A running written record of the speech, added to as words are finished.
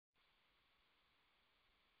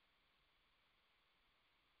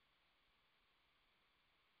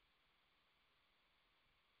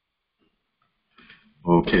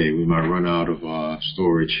Okay, we might run out of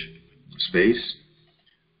storage space,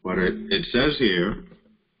 but it says here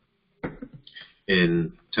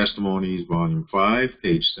in Testimonies, Volume 5,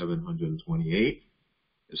 page 728,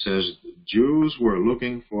 it says, Jews were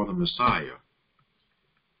looking for the Messiah,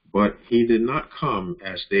 but he did not come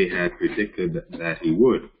as they had predicted that he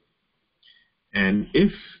would. And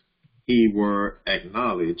if he were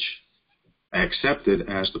accepted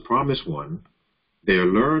as the promised one, their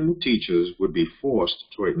learned teachers would be forced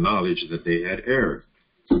to acknowledge that they had erred.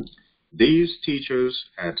 These teachers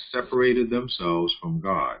had separated themselves from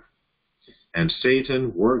God, and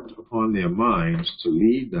Satan worked upon their minds to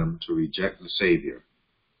lead them to reject the Savior.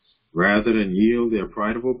 Rather than yield their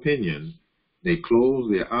pride of opinion, they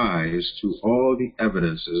closed their eyes to all the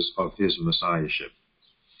evidences of his messiahship.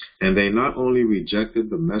 And they not only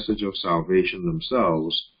rejected the message of salvation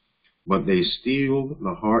themselves, but they steeled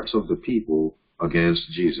the hearts of the people against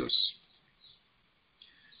Jesus.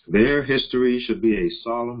 Their history should be a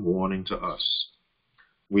solemn warning to us.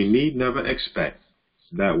 We need never expect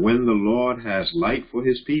that when the Lord has light for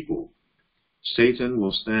his people, Satan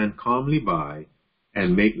will stand calmly by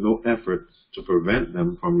and make no effort to prevent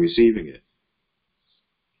them from receiving it.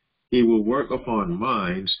 He will work upon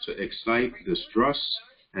minds to excite distrust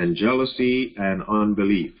and jealousy and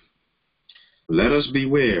unbelief. Let us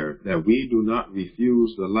beware that we do not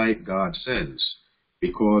refuse the light God sends,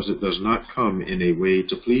 because it does not come in a way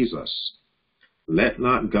to please us. Let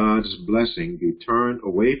not God's blessing be turned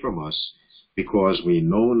away from us, because we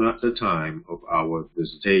know not the time of our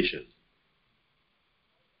visitation.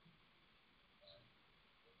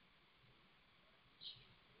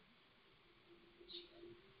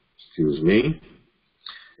 Excuse me.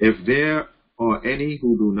 If there are any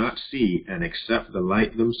who do not see and accept the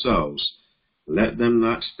light themselves, let them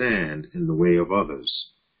not stand in the way of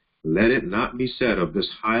others. Let it not be said of this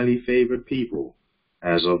highly favored people,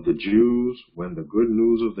 as of the Jews when the good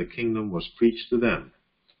news of the kingdom was preached to them,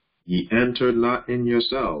 Ye entered not in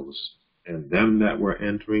yourselves, and them that were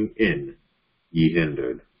entering in ye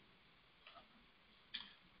hindered.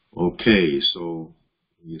 Okay, so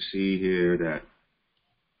you see here that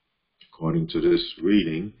according to this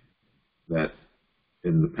reading, that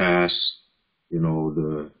in the past,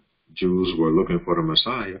 the Jews were looking for the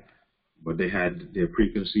Messiah, but they had their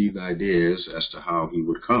preconceived ideas as to how he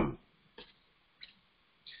would come.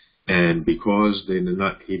 And because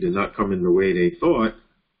he did not come in the way they thought,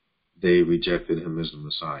 they rejected him as the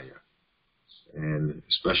Messiah. And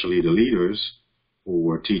especially the leaders who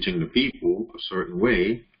were teaching the people a certain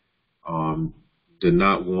way did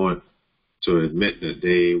not want to admit that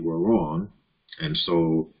they were wrong. And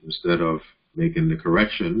so instead of making the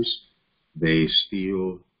corrections, they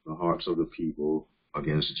steeled the hearts of the people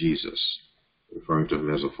against Jesus, referring to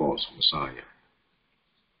him as a false Messiah.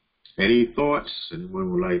 Any thoughts?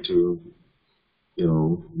 Anyone would like to,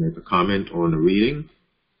 make a comment on the reading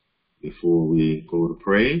before we go to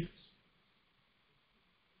pray?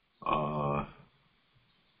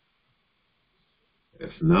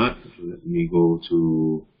 If not, let me go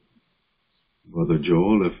to Brother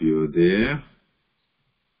Joel, if you're there.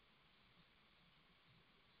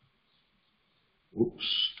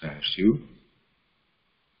 Oops, past you.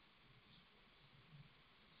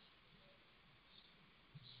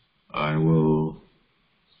 I will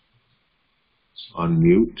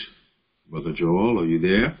unmute. Brother Joel, are you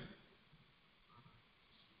there?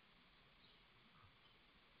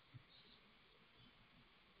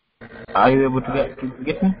 Are you able to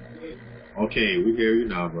get me? Okay, we hear you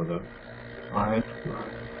now, brother. All right.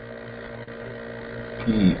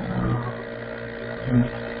 Okay.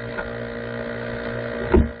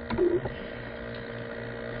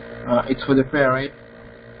 It's for the prayer, right?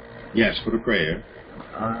 Yes, for the prayer.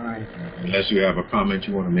 All right. Unless you have a comment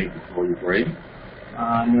you want to make before you pray.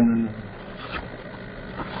 No.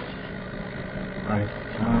 All right.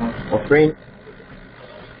 For praying.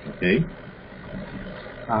 Okay.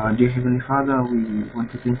 Dear Heavenly Father, we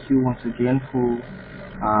want to thank you once again for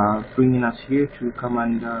bringing us here to come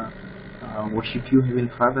and worship you,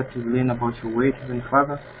 Heavenly Father, to learn about your word, Heavenly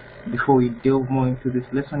Father. Before we delve more into this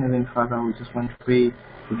lesson, Heavenly Father, we just want to pray,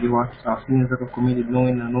 forgive us our sins that are committed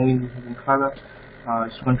knowing and unknowingly, Heavenly Father. I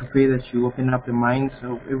just want to pray that you open up the minds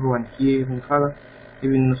of everyone here, Heavenly Father.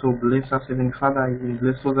 Even so bless us, Heavenly Father, even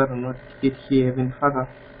bless those that are not yet here, Heavenly Father,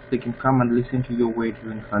 they can come and listen to your word,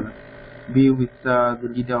 Heavenly Father. Be with the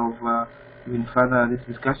leader of Heavenly Father this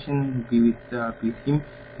discussion. Be with him,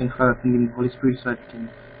 Heavenly Father, send him the Holy Spirit so that he can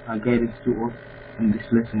guide us to all in this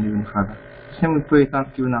lesson, Heavenly Father. The same we pray,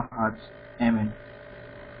 thanksgiving our hearts. Amen.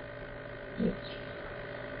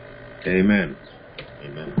 Amen.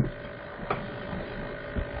 Amen.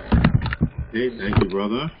 Okay, thank you,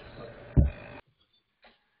 brother.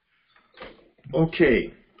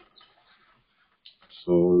 Okay,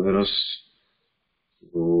 so let us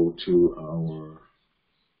go to our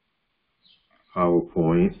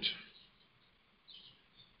PowerPoint.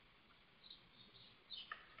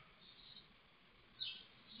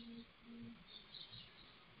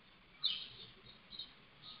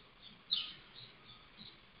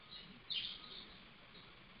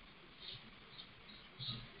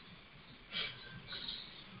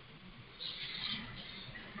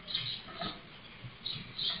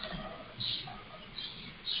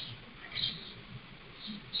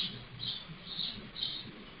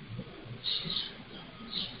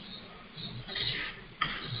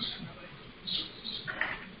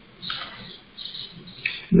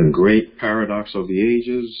 The Great Paradox of the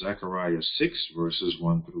Ages, Zechariah 6, verses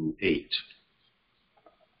 1 through 8.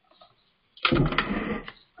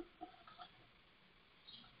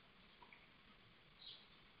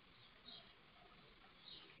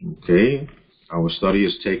 Okay, our study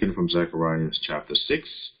is taken from Zechariah chapter 6.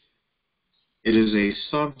 It is a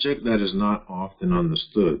subject that is not often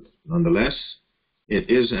understood. Nonetheless, it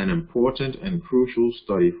is an important and crucial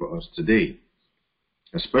study for us today,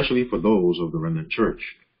 especially for those of the remnant church.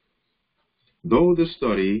 Though this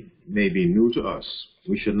study may be new to us,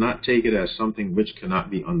 we should not take it as something which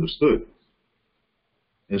cannot be understood.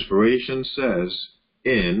 Inspiration says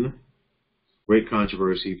in Great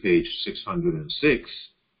Controversy, page 606,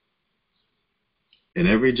 in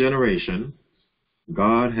every generation,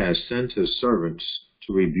 God has sent his servants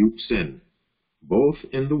to rebuke sin, both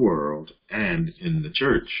in the world and in the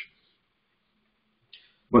church.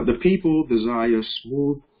 But the people desire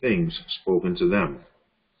smooth things spoken to them,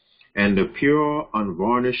 and the pure,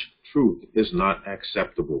 unvarnished truth is not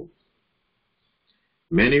acceptable.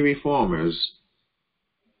 Many reformers,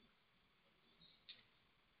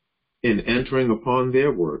 in entering upon their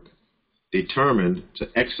work, determined to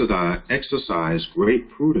exercise great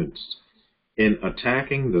prudence in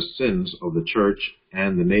attacking the sins of the church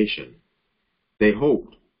and the nation. They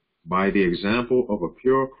hoped, by the example of a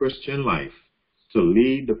pure Christian life, to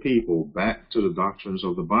lead the people back to the doctrines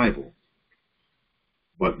of the Bible.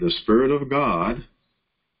 But the Spirit of God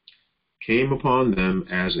came upon them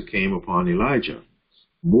as it came upon Elijah,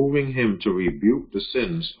 moving him to rebuke the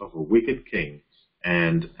sins of a wicked king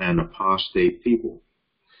and an apostate people.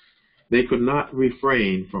 They could not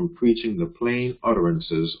refrain from preaching the plain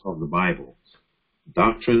utterances of the Bible,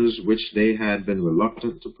 doctrines which they had been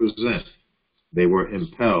reluctant to present. They were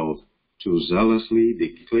impelled to zealously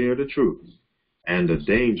declare the truth and the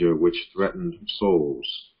danger which threatened souls.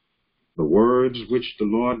 The words which the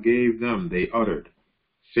Lord gave them they uttered,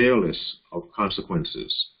 fearless of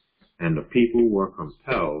consequences, and the people were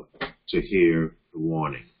compelled to hear the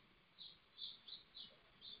warning.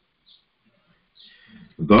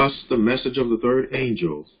 Thus the message of the third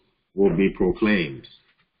angel will be proclaimed.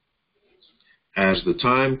 As the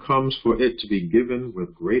time comes for it to be given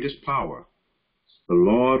with greatest power, the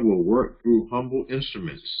Lord will work through humble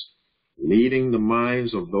instruments, leading the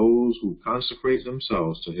minds of those who consecrate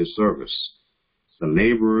themselves to his service. The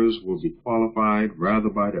laborers will be qualified rather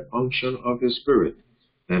by the unction of his Spirit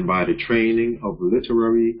than by the training of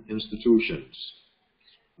literary institutions.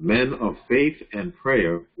 Men of faith and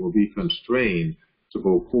prayer will be constrained to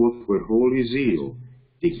go forth with holy zeal,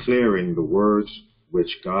 declaring the words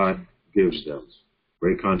which God gives them.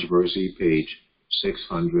 Great Controversy, page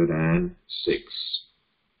 606.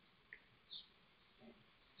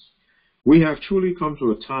 We have truly come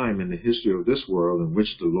to a time in the history of this world in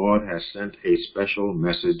which the Lord has sent a special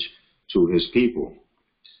message to his people.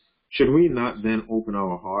 Should we not then open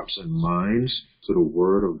our hearts and minds to the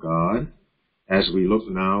Word of God as we look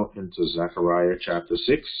now into Zechariah chapter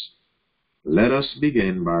 6? Let us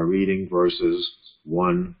begin by reading verses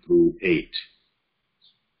 1 through 8.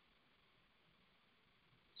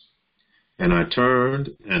 And I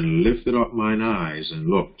turned and lifted up mine eyes and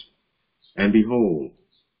looked, and behold,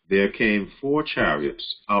 there came 4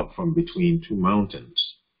 chariots out from between 2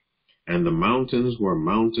 mountains, and the mountains were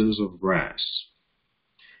mountains of brass.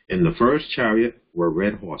 In the first chariot were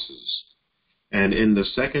red horses, and in the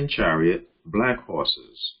second chariot black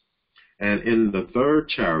horses, and in the third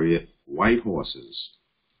chariot white horses,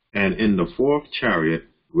 and in the fourth chariot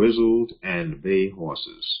grizzled and bay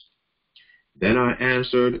horses. Then I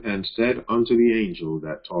answered and said unto the angel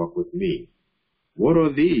that talked with me, What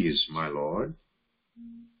are these, my Lord?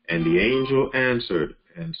 And the angel answered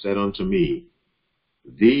and said unto me,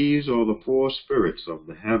 These are the 4 spirits of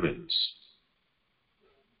the heavens,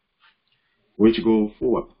 which go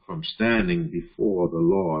forth from standing before the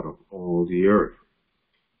Lord of all the earth.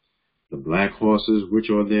 The black horses which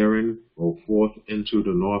are therein go forth into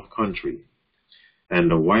the north country,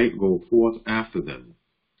 and the white go forth after them,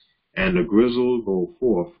 and the grizzle go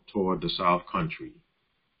forth toward the south country.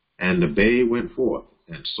 And the bay went forth,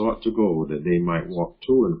 and sought to go, that they might walk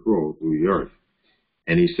to and fro through the earth.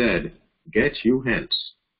 And he said, Get you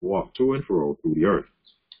hence, walk to and fro through the earth.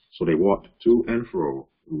 So they walked to and fro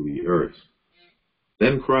through the earth.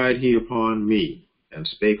 Then cried he upon me, and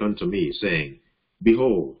spake unto me, saying,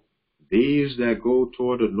 Behold, these that go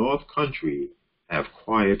toward the north country have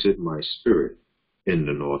quieted my spirit in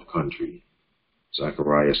the north country.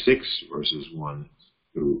 Zechariah 6, verses 1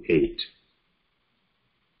 through 8.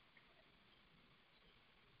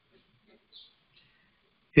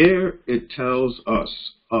 Here it tells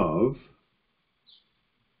us of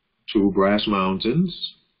 2 brass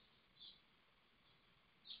mountains.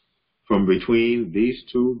 From between these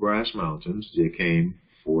 2 brass mountains there came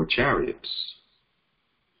 4 chariots.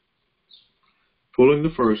 Pulling the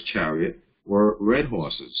first chariot were red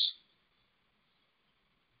horses.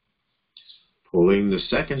 Pulling the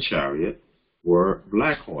second chariot were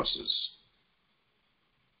black horses.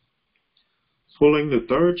 Pulling the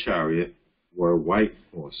third chariot were white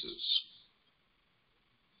horses.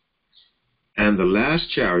 And the last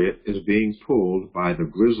chariot is being pulled by the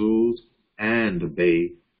grizzled and the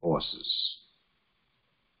bay horses.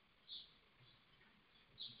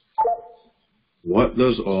 What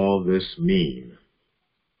does all this mean?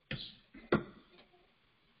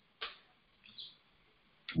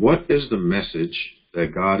 What is the message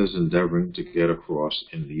that God is endeavoring to get across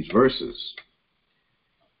in these verses?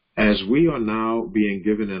 As we are now being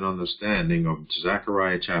given an understanding of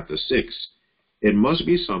Zechariah chapter 6, it must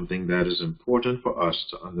be something that is important for us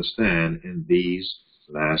to understand in these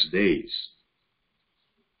last days.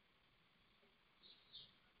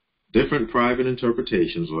 Different private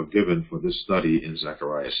interpretations are given for this study in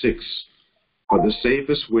Zechariah 6, but the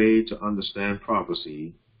safest way to understand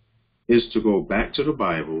prophecy is to go back to the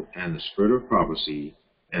Bible and the spirit of prophecy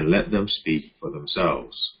and let them speak for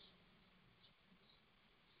themselves.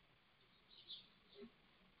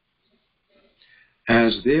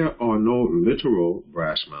 As there are no literal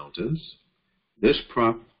brass mountains, this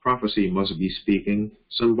prophecy must be speaking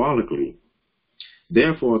symbolically.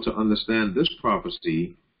 Therefore, to understand this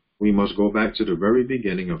prophecy, we must go back to the very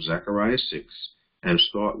beginning of Zechariah 6 and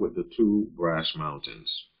start with the 2 brass mountains.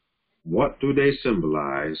 What do they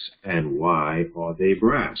symbolize, and why are they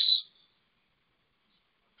brass?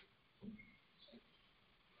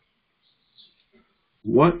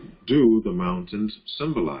 What do the mountains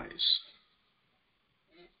symbolize?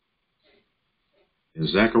 In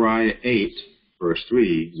Zechariah 8, verse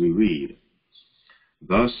 3, we read,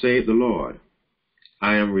 Thus saith the Lord,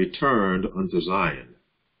 I am returned unto Zion,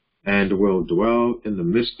 and will dwell in the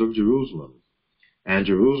midst of Jerusalem. And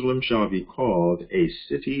Jerusalem shall be called a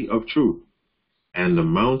city of truth, and the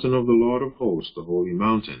mountain of the Lord of hosts, the holy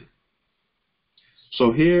mountain.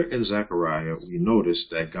 So here in Zechariah, we notice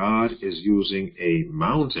that God is using a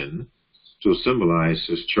mountain to symbolize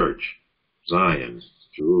his church, Zion,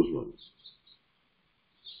 Jerusalem.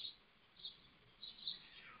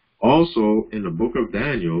 Also, in the book of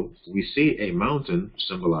Daniel, we see a mountain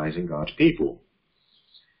symbolizing God's people.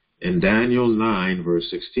 In Daniel 9,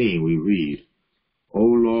 verse 16, we read, O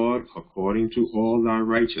Lord, according to all thy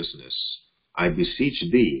righteousness, I beseech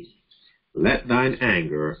thee, let thine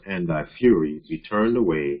anger and thy fury be turned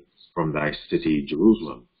away from thy city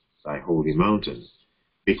Jerusalem, thy holy mountain,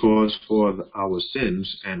 because for our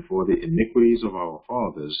sins and for the iniquities of our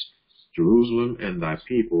fathers, Jerusalem and thy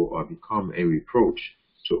people are become a reproach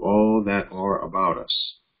to all that are about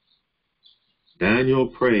us. Daniel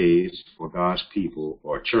prays for God's people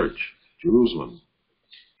or church, Jerusalem,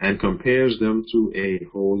 and compares them to a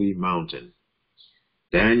holy mountain.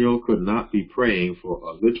 Daniel could not be praying for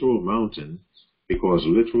a literal mountain because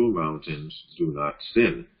literal mountains do not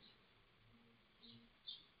sin.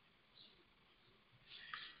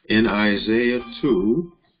 In Isaiah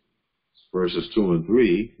 2, verses 2 and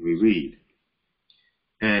 3, we read,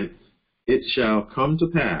 And it shall come to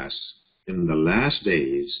pass in the last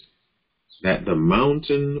days that the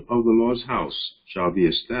mountain of the Lord's house shall be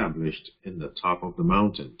established in the top of the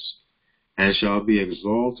mountains, and shall be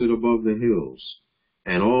exalted above the hills,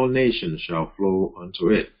 and all nations shall flow unto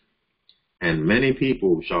it. And many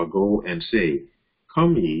people shall go and say,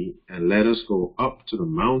 Come ye, and let us go up to the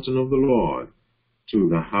mountain of the Lord, to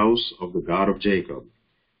the house of the God of Jacob,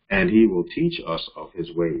 and he will teach us of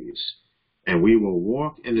his ways, and we will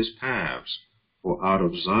walk in his paths. For out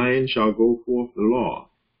of Zion shall go forth the law,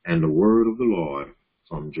 and the word of the Lord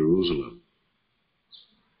from Jerusalem.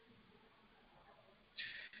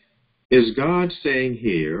 Is God saying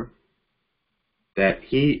here that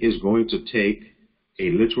he is going to take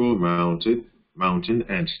a literal mountain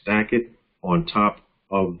and stack it on top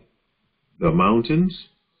of the mountains?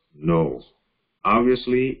 No.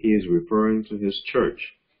 Obviously, he is referring to his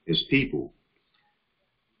church, his people.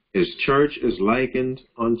 His church is likened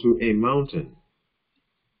unto a mountain,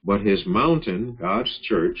 but his mountain, God's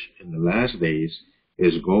church, in the last days,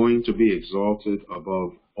 is going to be exalted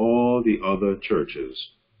above all the other churches,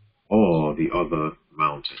 all the other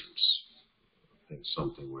mountains. I think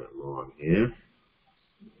something went wrong here.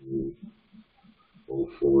 We'll go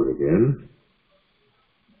forward again.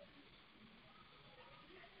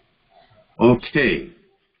 Okay.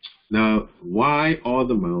 Now, why are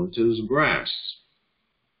the mountains brass?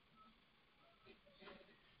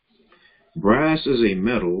 Brass is a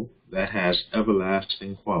metal that has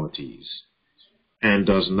everlasting qualities and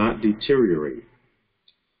does not deteriorate.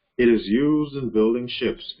 It is used in building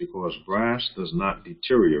ships because brass does not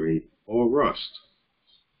deteriorate or rust.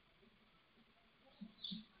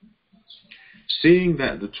 Seeing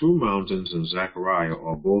that the two mountains in Zechariah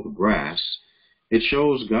are both brass, it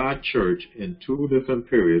shows God's church in two different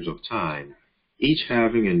periods of time, each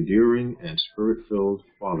having enduring and spirit-filled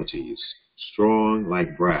qualities, strong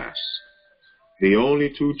like brass. The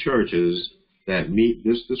only two churches that meet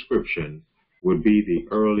this description would be the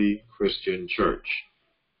early Christian church,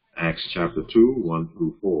 Acts chapter 2, 1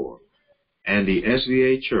 through 4, and the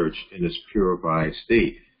SDA church in its purified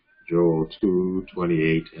state, Joel 2,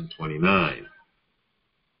 28 and 29.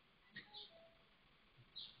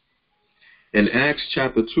 In Acts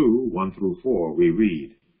chapter 2, 1 through 4, we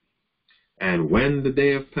read, "And when the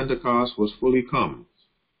day of Pentecost was fully come,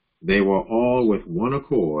 they were all with one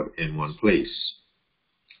accord in one place.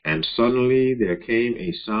 And suddenly there came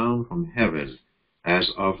a sound from heaven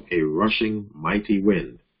as of a rushing mighty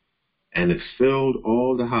wind, and it filled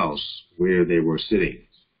all the house where they were sitting.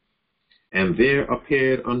 And there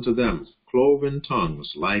appeared unto them cloven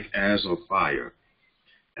tongues like as of fire,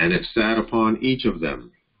 and it sat upon each of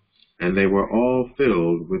them. And they were all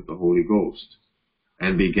filled with the Holy Ghost,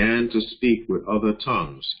 and began to speak with other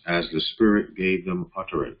tongues as the Spirit gave them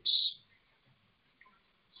utterance."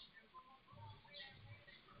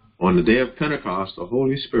 On the day of Pentecost, the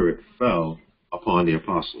Holy Spirit fell upon the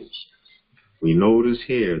apostles. We notice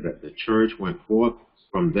here that the church went forth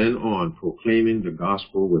from then on proclaiming the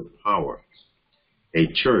gospel with power, a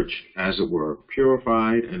church, as it were,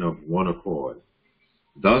 purified and of one accord.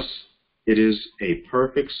 Thus, it is a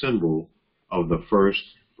perfect symbol of the first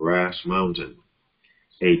brass mountain,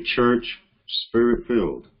 a church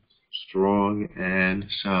spirit-filled, strong and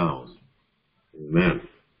sound. Amen.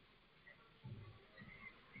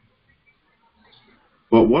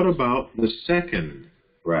 But what about the second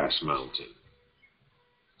brass mountain?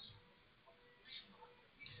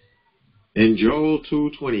 In Joel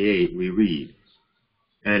 2:28 we read,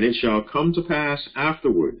 "And it shall come to pass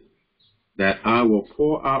afterward that I will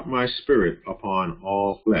pour out my Spirit upon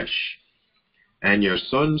all flesh, and your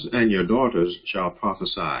sons and your daughters shall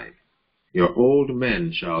prophesy, your old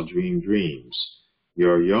men shall dream dreams,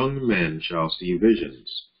 your young men shall see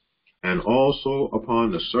visions, and also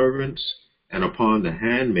upon the servants and upon the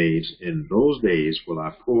handmaids in those days will I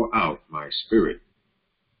pour out my Spirit."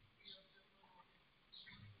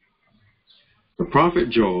 The prophet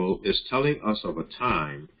Joel is telling us of a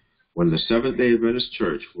time when the Seventh-day Adventist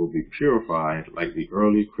church will be purified like the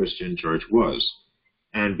early Christian church was,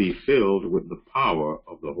 and be filled with the power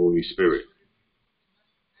of the Holy Spirit.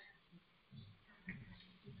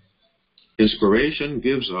 Inspiration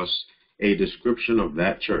gives us a description of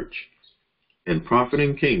that church. In Prophet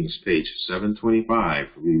and Kings, page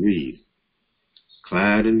 725, we read,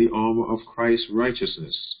 "Clad in the armor of Christ's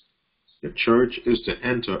righteousness, the church is to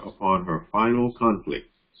enter upon her final conflict,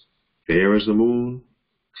 fair as the moon,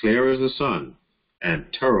 clear as the sun,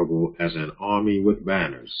 and terrible as an army with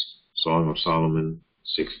banners." Song of Solomon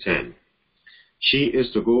 6:10. She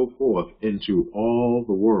is to go forth into all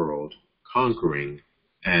the world, conquering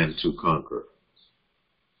and to conquer.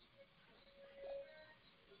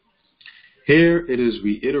 Here it is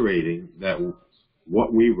reiterating that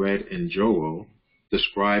what we read in Joel,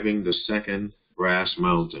 describing the second brass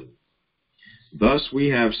mountain. Thus we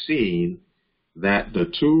have seen that the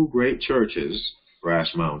two great churches,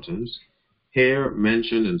 brass mountains, here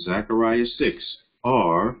mentioned in Zechariah 6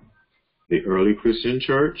 are the early Christian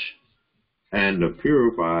church and the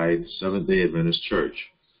purified Seventh-day Adventist church,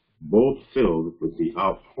 both filled with the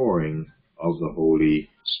outpouring of the Holy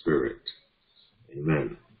Spirit.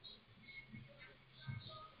 Amen.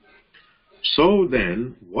 So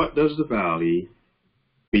then, what does the valley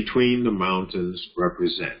between the mountains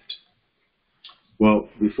represent? Well,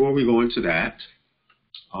 before we go into that,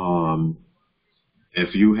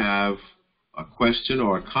 If you have a question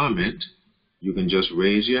or a comment, you can just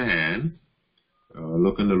raise your hand.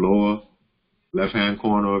 Look in the lower left-hand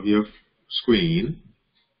corner of your screen,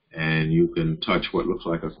 and you can touch what looks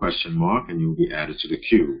like a question mark, and you'll be added to the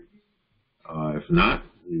queue. If not,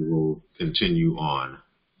 we will continue on.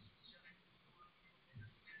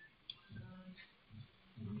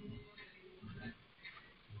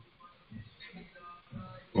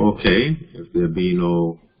 Okay, if there be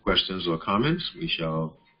no questions or comments, we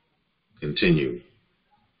shall continue.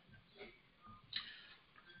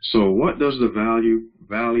 So what does the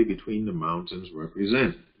valley between the mountains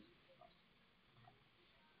represent?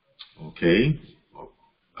 Okay,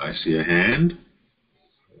 I see a hand.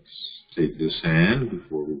 Let's take this hand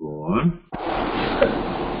before we go on.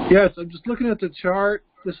 Yes, I'm just looking at the chart.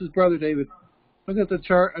 This is Brother David. Looking at the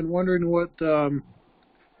chart and wondering what the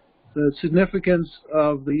significance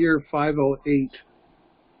of the year 508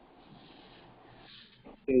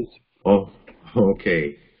 is. Oh,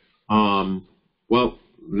 okay. Well,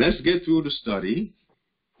 let's get through the study,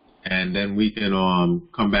 and then we can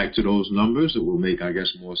come back to those numbers. It will make, I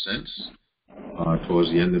guess, more sense towards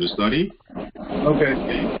the end of the study. Okay.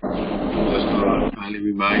 Just kindly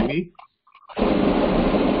remind me.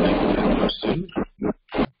 Thank you for that question.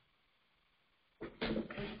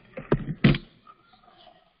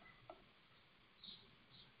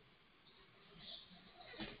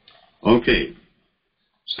 Okay.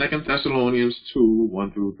 2 Thessalonians 2,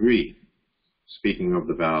 1 through 3. Speaking of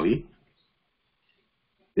the valley,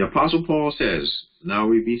 the Apostle Paul says, "Now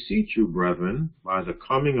we beseech you, brethren, by the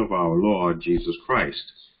coming of our Lord Jesus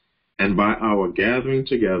Christ, and by our gathering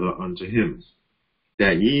together unto him,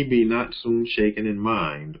 that ye be not soon shaken in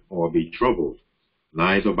mind, or be troubled,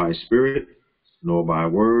 neither by spirit, nor by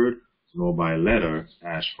word, nor by letter,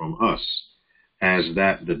 as from us, as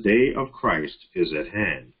that the day of Christ is at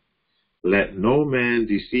hand. Let no man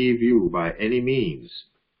deceive you by any means,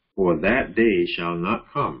 for that day shall not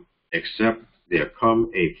come, except there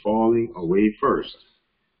come a falling away first,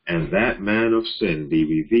 and that man of sin be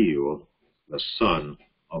revealed, the son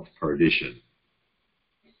of perdition."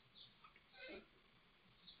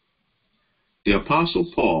 The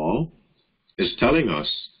Apostle Paul is telling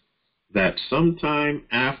us that sometime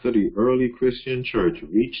after the early Christian church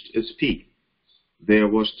reached its peak, there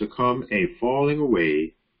was to come a falling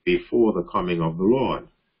away before the coming of the Lord.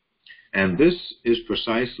 And this is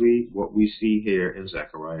precisely what we see here in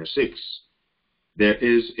Zechariah 6. There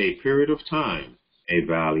is a period of time, a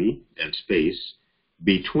valley and space,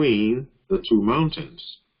 between the two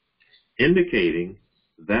mountains, indicating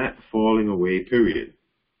that falling away period.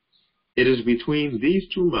 It is between these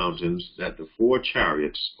two mountains that the 4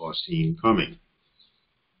 chariots are seen coming.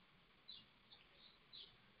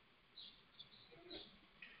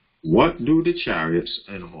 What do the chariots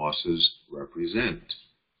and horses represent?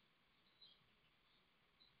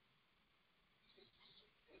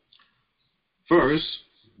 First,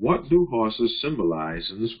 what do horses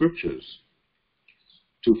symbolize in the scriptures?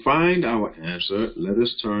 To find our answer, let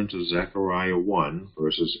us turn to Zechariah 1,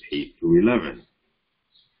 verses 8 through 11.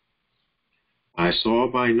 "I saw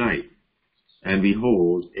by night, and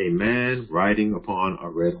behold, a man riding upon a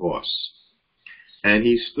red horse. And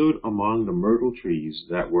he stood among the myrtle trees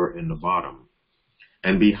that were in the bottom.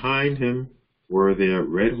 And behind him were there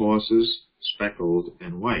red horses, speckled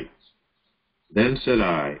and white. Then said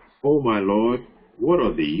I, O my Lord, what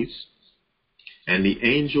are these? And the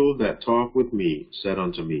angel that talked with me said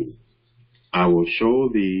unto me, I will show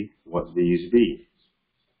thee what these be.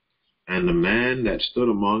 And the man that stood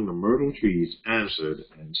among the myrtle trees answered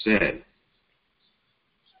and said,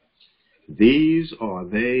 These are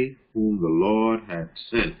they whom the Lord hath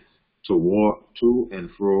sent to walk to and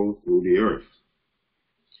fro through the earth.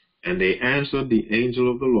 And they answered the angel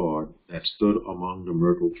of the Lord that stood among the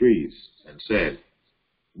myrtle trees, and said,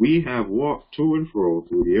 We have walked to and fro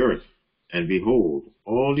through the earth, and behold,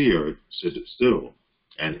 all the earth sitteth still,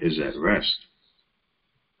 and is at rest.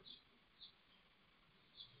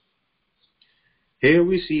 Here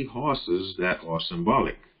we see horses that are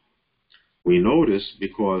symbolic. We notice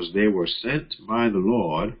because they were sent by the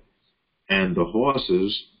Lord, and the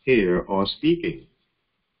horses here are speaking.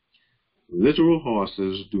 Literal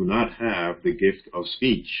horses do not have the gift of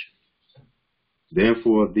speech.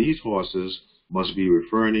 Therefore, these horses must be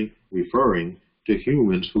referring to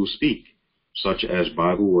humans who speak, such as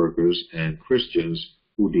Bible workers and Christians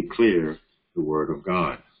who declare the Word of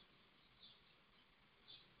God.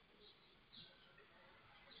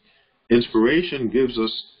 Inspiration gives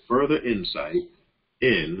us further insight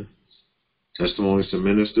in Testimonies to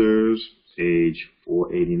Ministers, page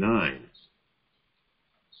 489.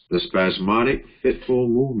 The spasmodic, fitful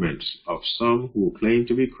movements of some who claim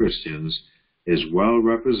to be Christians is well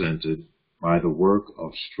represented by the work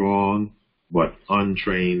of strong but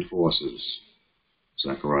untrained horses.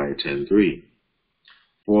 Zechariah 10:3.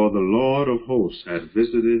 For the Lord of hosts hath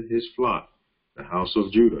visited his flock, the house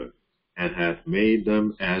of Judah, and hath made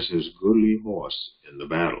them as his goodly horse in the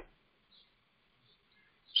battle.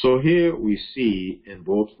 So here we see in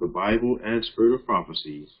both the Bible and Spirit of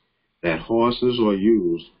Prophecy that horses are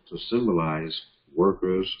used to symbolize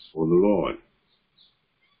workers for the Lord.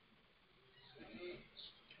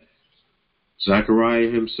 Zechariah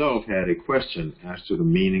himself had a question as to the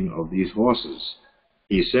meaning of these horses.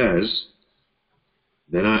 He says,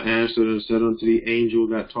 Then I answered and said unto the angel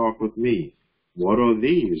that talked with me, What are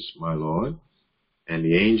these, my Lord? And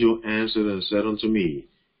the angel answered and said unto me,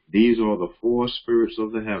 These are the 4 spirits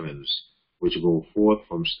of the heavens, which go forth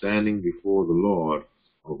from standing before the Lord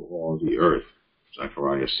of all the earth.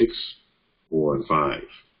 Zechariah 6:4 and 5.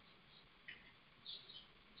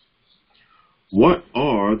 What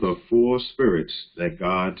are the 4 spirits that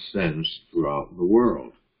God sends throughout the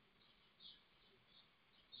world?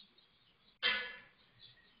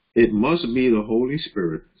 It must be the Holy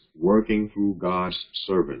Spirit working through God's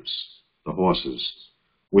servants, the horses,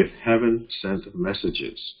 with heaven-sent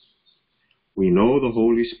messages. We know the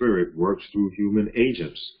Holy Spirit works through human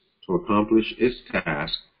agents to accomplish its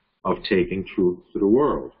task of taking truth to the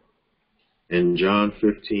world. In John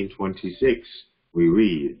 15:26, we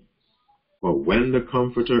read, But when the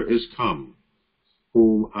Comforter is come,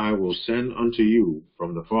 whom I will send unto you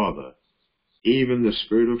from the Father, even the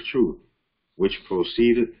Spirit of truth, which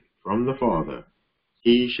proceedeth from the Father,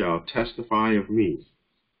 he shall testify of me.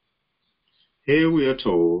 Here we are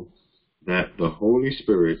told that the Holy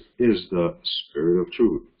Spirit is the Spirit of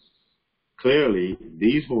truth. Clearly,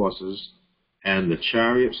 these horses and the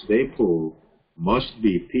chariots they pull must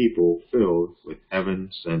be people filled with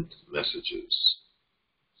heaven-sent messages.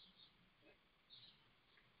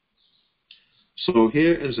 So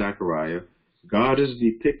here in Zechariah, God is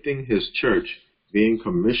depicting his church being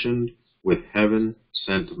commissioned with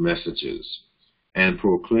heaven-sent messages and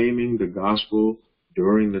proclaiming the gospel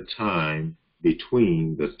during the time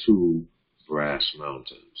between the 2 brass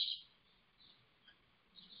mountains.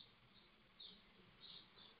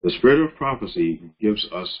 The Spirit of Prophecy gives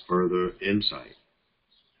us further insight.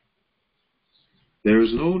 There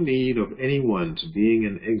is no need of anyone's being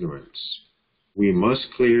in ignorance. We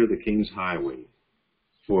must clear the King's highway,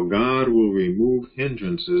 for God will remove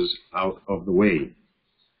hindrances out of the way.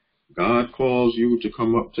 God calls you to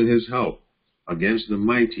come up to his help against the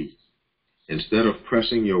mighty, instead of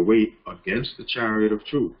pressing your weight against the chariot of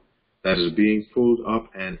truth that is being pulled up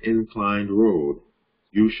an inclined road.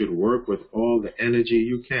 You should work with all the energy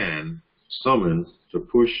you can summon to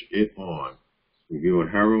push it on. Review and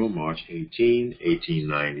Herald, March 18,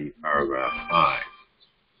 1890, paragraph 5.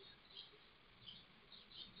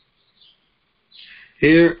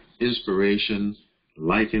 Here, inspiration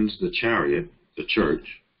likens the chariot, the church,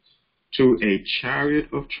 to a chariot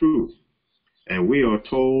of truth, and we are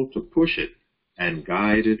told to push it and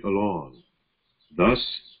guide it along.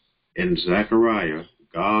 Thus, in Zechariah,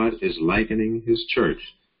 God is likening his church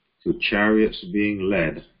to chariots being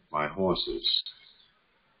led by horses.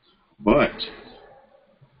 But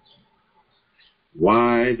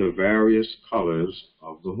why the various colors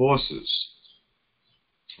of the horses?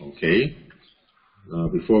 Okay,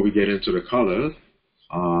 before we get into the color,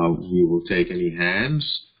 we will take any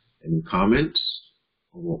hands, any comments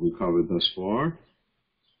on what we covered thus far.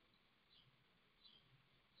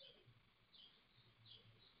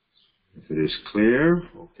 If it is clear,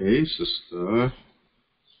 okay, Sister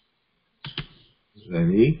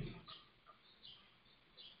Lenny.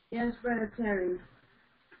 Yes, Brother Terry.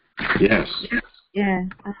 Yes. Yeah.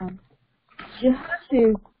 The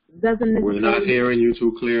horses doesn't. We're not hearing you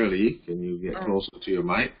too clearly. Can you get closer to your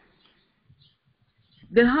mic?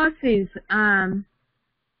 The horses,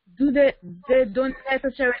 they don't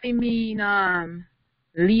necessarily mean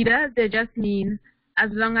leaders. They just mean as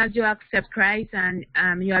long as you accept Christ and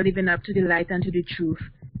you are living up to the light and to the truth,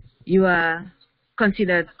 you are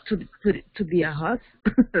considered to be a horse.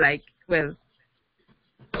 Like, well,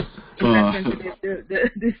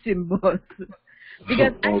 the symbols.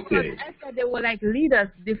 Because okay. I thought they were like leaders,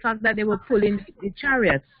 the fact that they were pulling the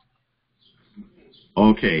chariots.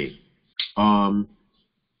 Okay. In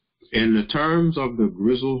the terms of the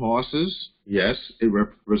grizzled horses, yes, it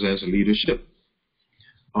represents leadership.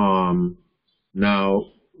 Now,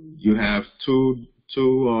 you have two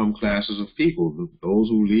classes of people, those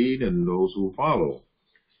who lead and those who follow.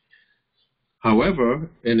 However,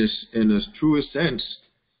 in its truest sense,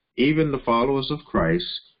 even the followers of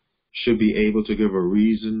Christ should be able to give a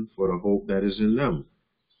reason for the hope that is in them.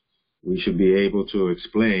 We should be able to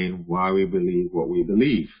explain why we believe what we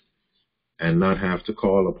believe and not have to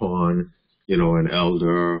call upon, an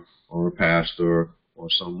elder or a pastor or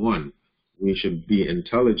someone. We should be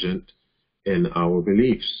intelligent in our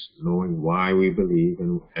beliefs, knowing why we believe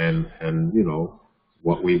and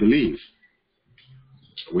what we believe.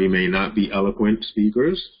 We may not be eloquent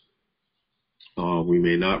speakers. We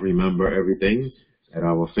may not remember everything at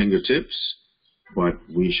our fingertips, but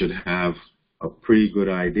we should have a pretty good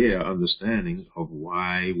understanding of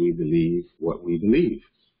why we believe what we believe,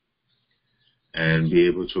 and be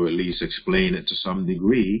able to at least explain it to some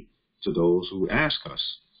degree to those who ask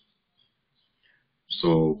us.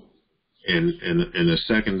 So in a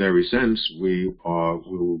secondary sense, we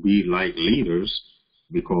will be like leaders,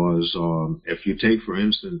 because if you take, for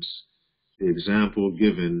instance, the example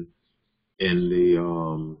given in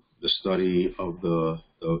the study of the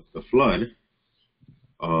flood,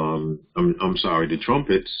 the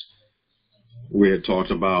trumpets, we had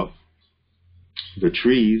talked about the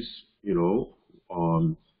trees,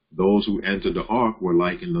 those who entered the ark were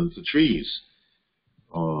likened unto trees.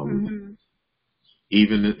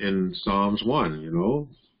 Even in Psalms 1,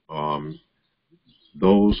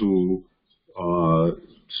 those who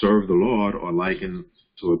serve the Lord are likened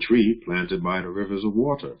to a tree planted by the rivers of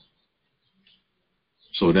water.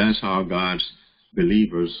 So that's how God's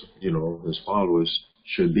believers, his followers,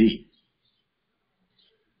 should be.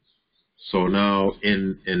 So now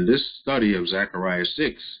in this study of Zechariah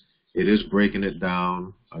 6, it is breaking it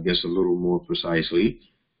down, I guess, a little more precisely,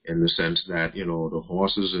 in the sense that, the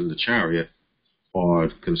horses in the chariot are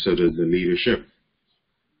considered the leadership.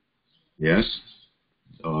 Yes?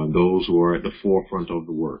 Those who are at the forefront of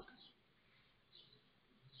the work.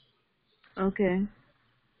 Okay.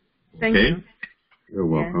 Thank you. You're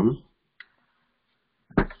welcome.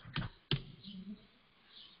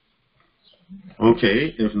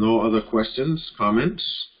 Okay, if no other questions, comments,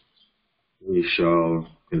 we shall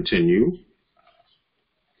continue.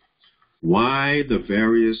 Why the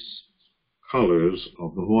various colors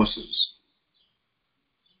of the horses?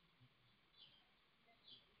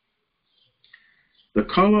 The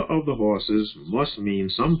color of the horses must mean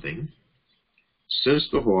something, since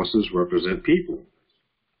the horses represent people.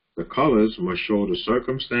 The colors must show the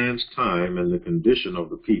circumstance, time, and the condition of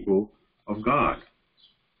the people of God.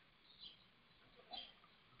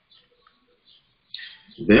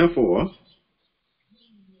 Therefore,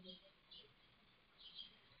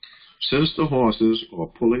 since the horses are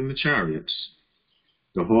pulling the chariots,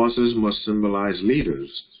 the horses must symbolize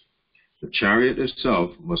leaders. The chariot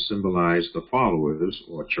itself must symbolize the followers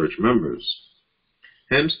or church members.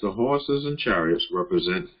 Hence, the horses and chariots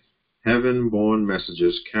represent heaven-born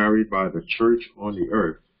messages carried by the church on the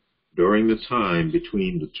earth during the time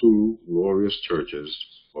between the two glorious churches,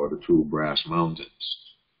 or the two brass mountains.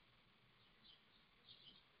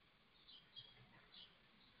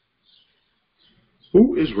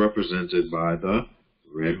 Who is represented by the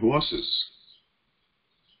red horses?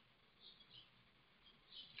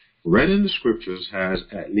 Red in the scriptures has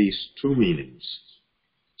at least two meanings: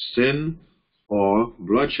 sin or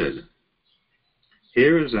bloodshed.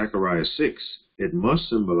 Here in Zechariah 6, it must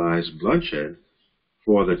symbolize bloodshed,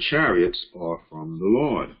 for the chariots are from the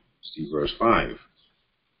Lord. See verse 5.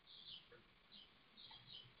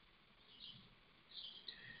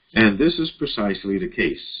 And this is precisely the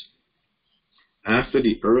case. After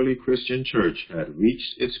the early Christian church had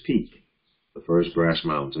reached its peak, the first brass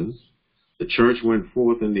mountain, the church went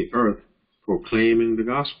forth in the earth proclaiming the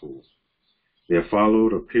gospel. There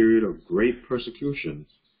followed a period of great persecution,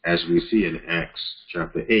 as we see in Acts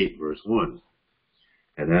chapter 8, verse 1.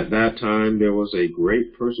 And at that time there was a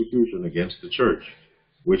great persecution against the church,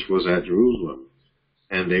 which was at Jerusalem,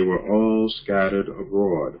 and they were all scattered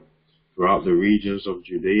abroad throughout the regions of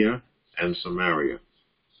Judea and Samaria.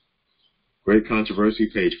 Great Controversy,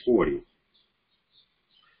 page 40.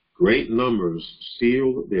 Great numbers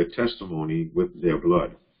sealed their testimony with their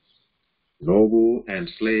blood. Noble and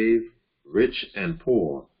slave, rich and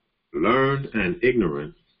poor, learned and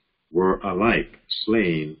ignorant, were alike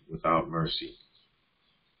slain without mercy.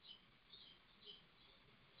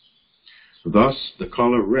 Thus, the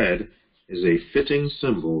color red is a fitting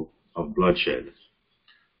symbol of bloodshed.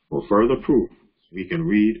 For further proof, we can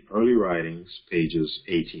read early writings, pages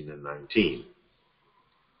 18 and 19.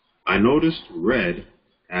 I noticed red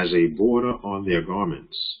as a border on their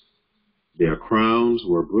garments. Their crowns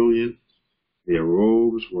were brilliant, their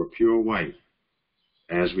robes were pure white.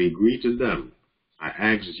 As we greeted them, I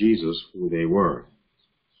asked Jesus who they were.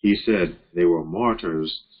 He said they were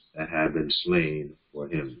martyrs that had been slain for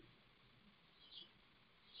him.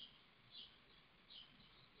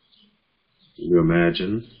 You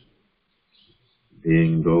imagine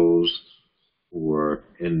being those who were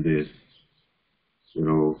in the,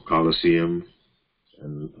 Colosseum,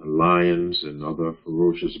 and lions and other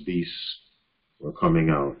ferocious beasts were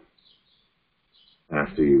coming out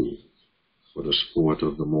after you for the sport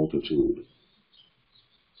of the multitude.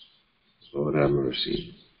 Lord have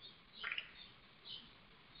mercy.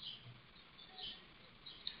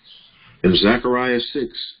 In Zechariah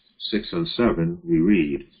 6 and 7, we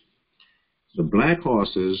read, "The black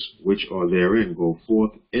horses which are therein go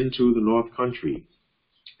forth into the north country,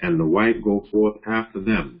 and the white go forth after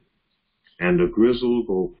them, and the grizzle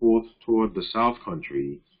go forth toward the south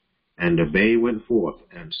country, and the bay went forth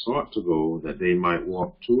and sought to go that they might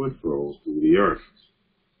walk to and fro through the earth."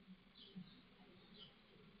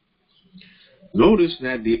 Notice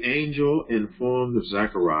that the angel informed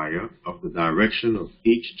Zechariah of the direction of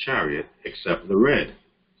each chariot except the red,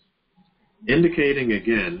 indicating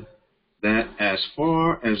again that as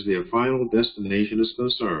far as their final destination is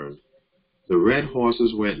concerned, the red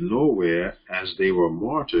horses went nowhere as they were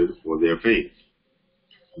martyred for their faith.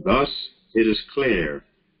 Thus, it is clear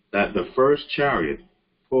that the first chariot,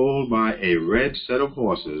 pulled by a red set of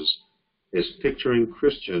horses, is picturing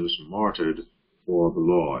Christians martyred for the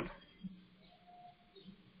Lord.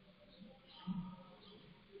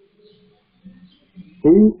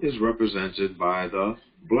 Who is represented by the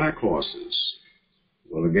black horses?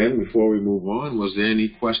 Well, again, before we move on, was there any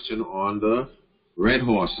question on the red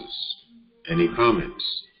horses? Any comments?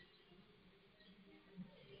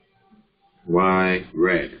 Why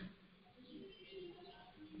red?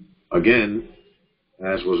 Again,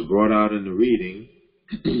 as was brought out in the reading,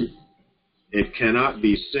 it cannot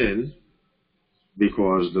be sin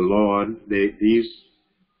because the Lord, these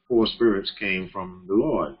four spirits came from the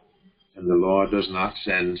Lord, and the Lord does not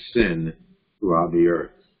send sin throughout the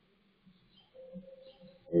earth.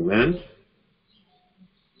 Amen?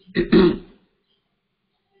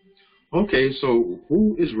 Okay, so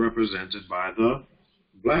who is represented by the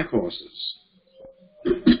black horses?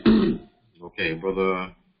 Okay,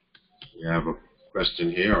 brother, we have a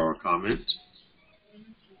question here or a comment.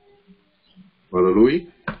 Brother Louis?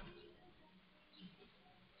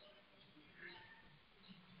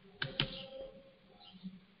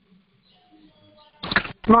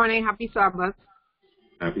 Morning, happy Sabbath.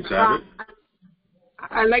 Happy Sabbath.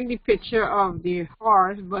 I like the picture of the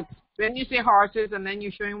horse, but when you say horses and then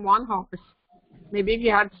you're showing one horse, maybe if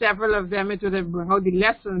you had several of them, it would have brought out the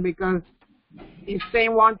lesson, because it's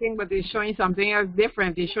saying one thing, but it's showing something else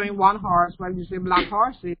different. It's showing one horse while you say black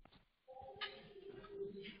horses.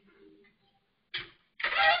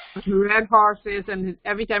 Red horses, and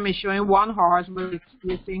every time it's showing one horse, but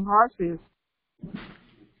you're saying horses.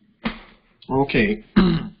 Okay.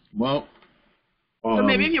 Well, so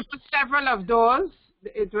maybe if you put several of those,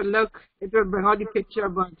 it will bring out the picture,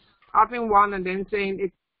 but having one and then saying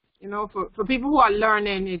it, for people who are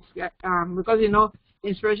learning, it's because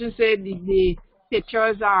inspiration said the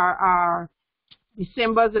pictures are the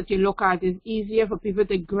symbols that you look at is easier for people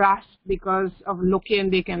to grasp, because of looking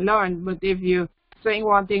they can learn. But if you're saying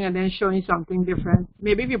one thing and then showing something different,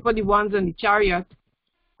 maybe if you put the ones on the chariot,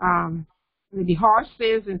 with the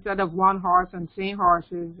horses instead of one horse and saying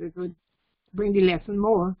horses, it would bring the lesson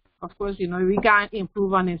more. Of course, we can't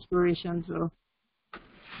improve on inspiration, so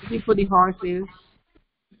we put the horses.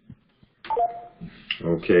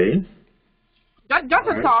 Okay. Just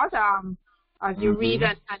a thought, as you read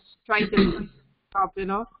and trying to stop,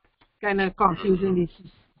 kind of confusing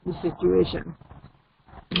the situation.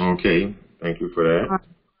 Okay, thank you for that.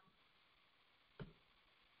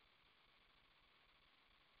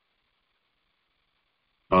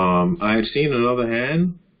 I had seen another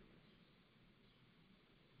hand.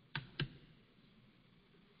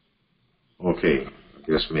 Okay, I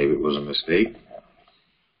guess maybe it was a mistake.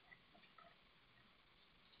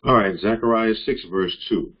 All right, Zechariah 6, verse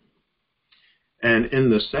 2. "And in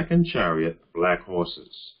the second chariot, black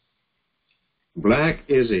horses." Black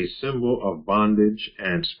is a symbol of bondage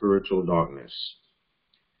and spiritual darkness.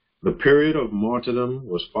 The period of martyrdom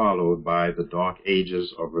was followed by the Dark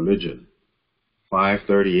Ages of religion,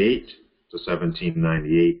 538 to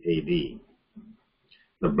 1798 AD.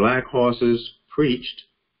 The black horses preached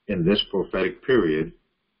in this prophetic period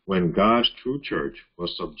when God's true church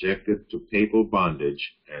was subjected to papal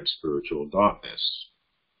bondage and spiritual darkness.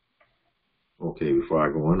 Okay, before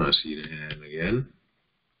I go on, I see the hand again.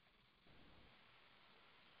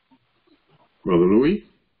 Brother Louis?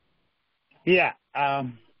 Yeah,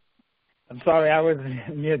 I'm sorry, I was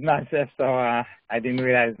mute myself, so I didn't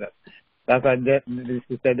realize that. That's what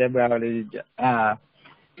Sister Deborah already got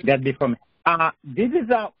before me. This is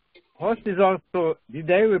a horses also, did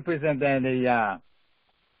they represent any,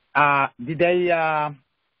 did they,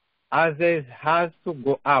 as they has to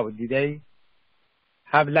go out, did they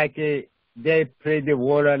have like they pray the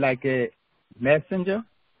water like a messenger?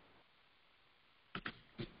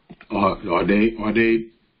 Are they,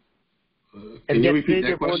 can you repeat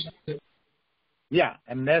that question? Yeah,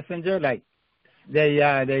 a messenger, like they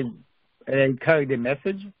carry the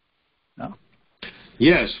message, no?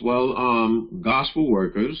 Yes, well, gospel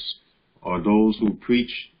workers are those who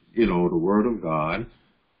preach, the word of God,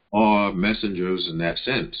 are messengers in that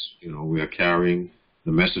sense. We are carrying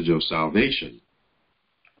the message of salvation.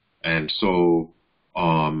 And so,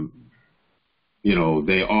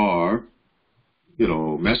 they are,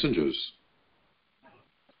 messengers.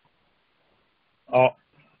 Oh,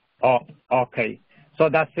 okay. So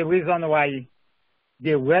that's the reason why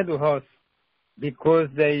the red horse, because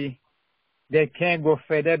they can't go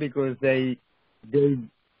further because they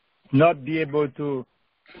not be able to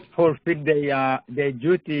fulfill their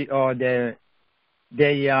duty or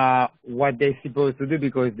what they're supposed to do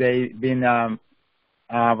because they've been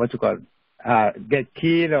get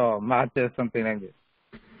killed or martyred, something like this.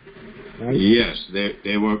 Right? Yes,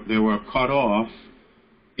 they were cut off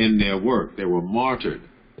in their work. They were martyred.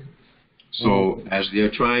 So as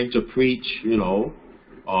they're trying to preach,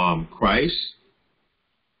 Christ,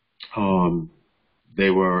 they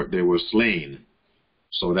were slain.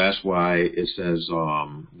 So that's why it says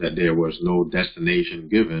that there was no destination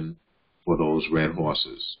given for those red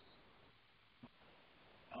horses.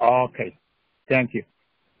 Okay. Thank you.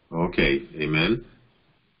 Okay. Amen.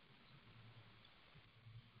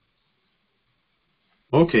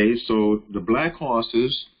 Okay, so the black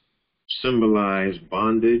horses symbolize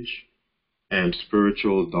bondage and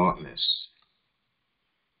spiritual darkness.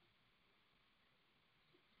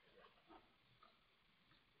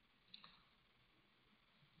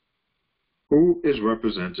 Who is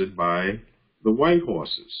represented by the white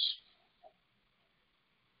horses?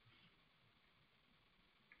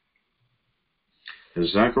 In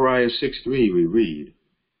Zechariah 6:3 we read,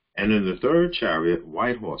 "And in the third chariot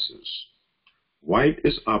white horses." White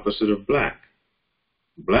is opposite of black.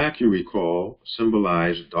 Black, you recall,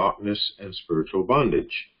 symbolized darkness and spiritual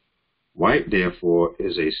bondage. White, therefore,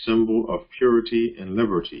 is a symbol of purity and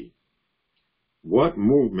liberty. What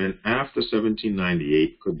movement after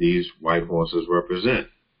 1798 could these white horses represent?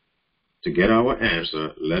 To get our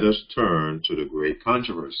answer, let us turn to the Great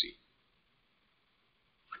Controversy.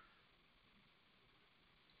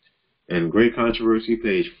 In Great Controversy,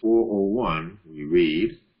 page 401, we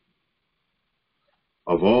read,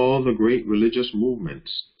 "Of all the great religious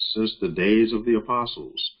movements since the days of the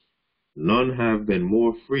apostles, none have been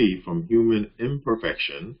more free from human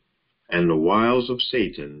imperfection and the wiles of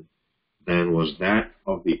Satan than was that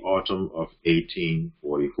of the autumn of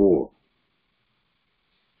 1844.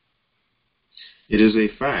 It is a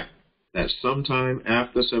fact that sometime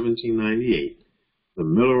after 1798, the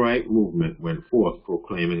Millerite movement went forth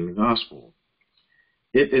proclaiming the gospel.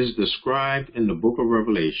 It is described in the book of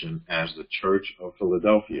Revelation as the Church of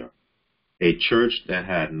Philadelphia, a church that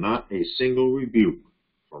had not a single rebuke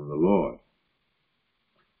from the Lord."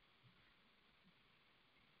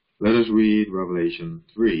 Let us read Revelation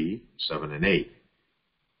 3:7 and 8.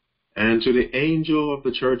 "And to the angel of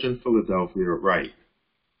the church in Philadelphia write,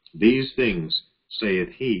 These things saith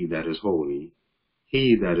he that is holy,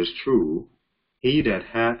 he that is true, he that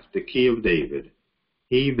hath the key of David,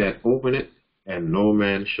 he that openeth, and no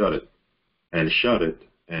man shutteth, and shutteth,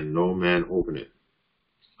 and no man openeth.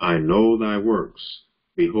 I know thy works.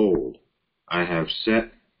 Behold, I have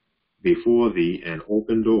set before thee an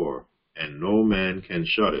open door, and no man can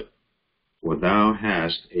shut it. For thou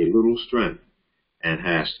hast a little strength, and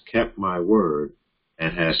hast kept my word,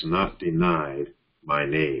 and hast not denied my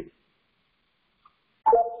name."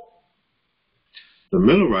 The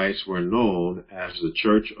Millerites were known as the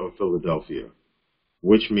Church of Philadelphia,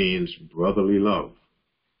 which means brotherly love.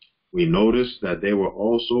 We notice that they were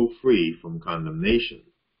also free from condemnation.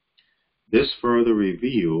 This further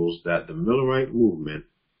reveals that the Millerite movement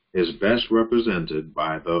is best represented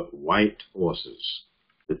by the white horses,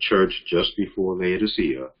 the church just before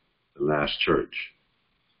Laodicea, the last church.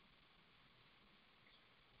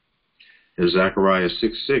 In Zechariah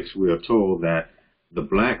 6:6, we are told that the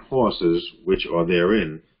black horses which are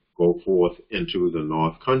therein go forth into the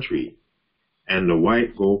north country, and the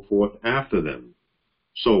white go forth after them.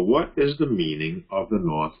 So what is the meaning of the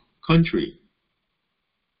north country?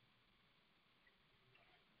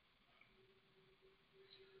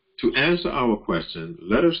 To answer our question,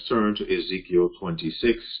 let us turn to Ezekiel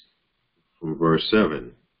 26 from verse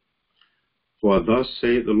 7. "For thus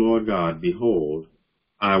saith the Lord God, Behold,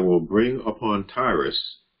 I will bring upon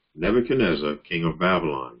Tyrus Nebuchadnezzar, king of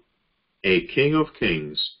Babylon, a king of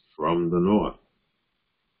kings from the north.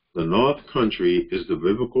 The north country is the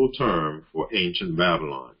biblical term for ancient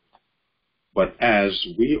Babylon. But as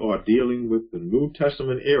we are dealing with the New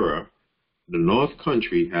Testament era, the north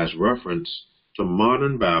country has reference to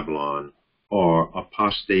modern Babylon or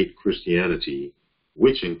apostate Christianity,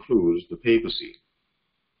 which includes the papacy.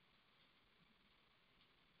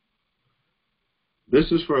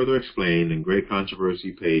 This is further explained in Great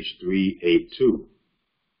Controversy, page 382.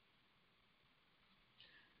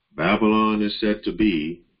 Babylon is said to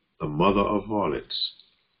be the mother of harlots.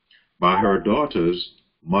 By her daughters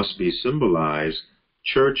must be symbolized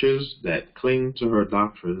churches that cling to her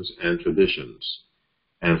doctrines and traditions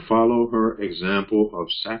and follow her example of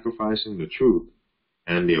sacrificing the truth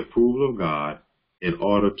and the approval of God in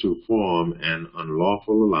order to form an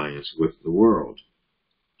unlawful alliance with the world.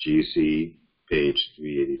 GC, page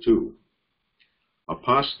 382.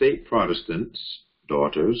 Apostate Protestants'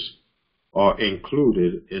 daughters are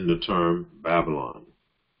included in the term Babylon.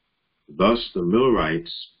 Thus, the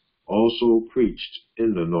Millerites also preached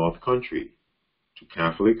in the North Country to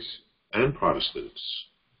Catholics and Protestants.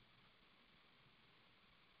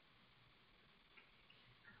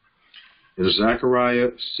 In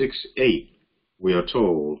Zechariah 6:8, we are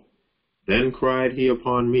told, Then cried he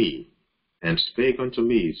upon me, and spake unto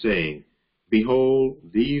me, saying, Behold,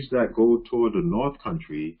 these that go toward the north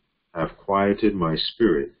country have quieted my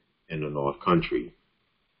spirit in the north country.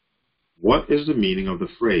 What is the meaning of the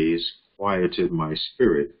phrase, quieted my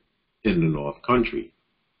spirit in the north country?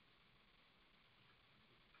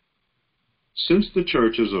 Since the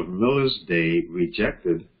churches of Miller's day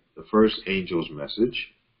rejected the first angel's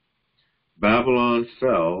message, Babylon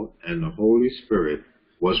fell and the Holy Spirit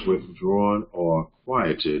was withdrawn or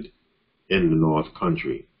quieted in the north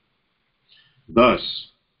country.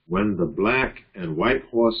 Thus, when the black and white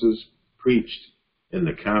horses preached in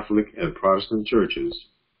the Catholic and Protestant churches,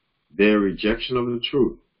 their rejection of the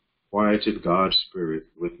truth quieted God's Spirit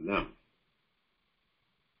with them.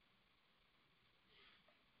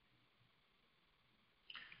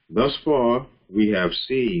 Thus far, we have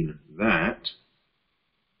seen that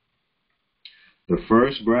the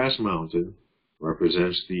first brass mountain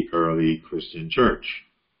represents the early Christian church.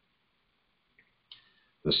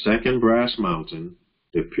 The second brass mountain,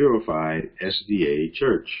 the purified SDA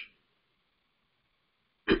church.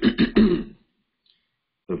 The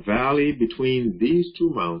valley between these two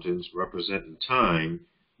mountains represents the time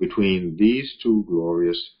between these two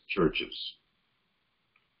glorious churches.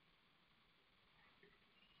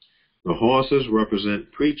 The horses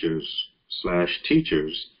represent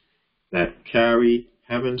preachers/teachers that carry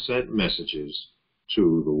heaven-sent messages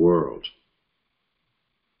to the world.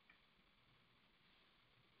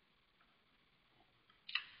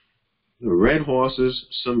 The red horses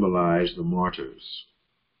symbolize the martyrs.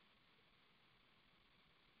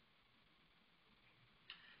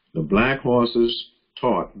 The black horses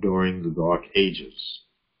taught during the Dark Ages.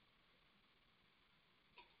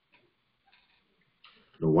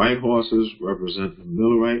 The white horses represent the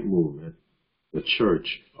Millerite movement, the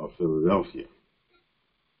Church of Philadelphia.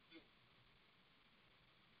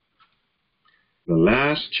 The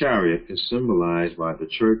last chariot is symbolized by the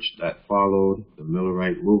church that followed the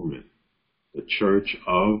Millerite movement, the Church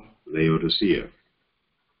of Laodicea.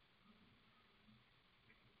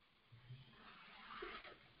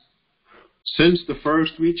 Since the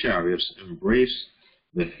first three chariots embraced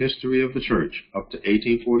the history of the church up to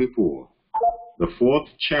 1844, the fourth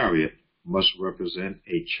chariot must represent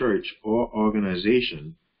a church or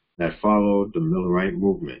organization that followed the Millerite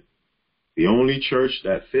movement. The only church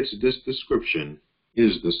that fits this description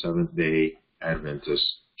is the Seventh-day Adventist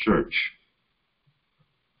Church.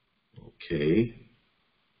 Okay.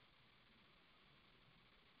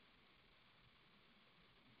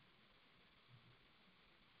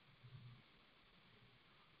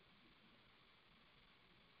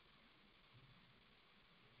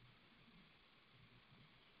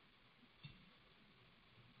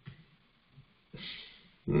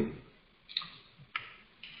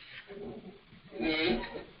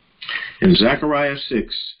 In Zechariah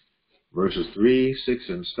 6, verses 3, 6,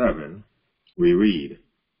 and 7, we read,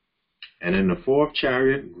 And in the fourth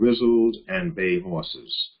chariot grizzled and bay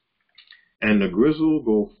horses. And the grizzled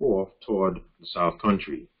go forth toward the south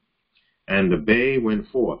country. And the bay went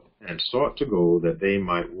forth and sought to go that they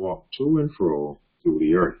might walk to and fro through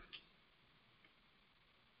the earth.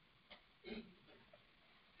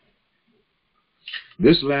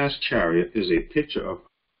 This last chariot is a picture of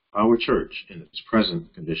our church in its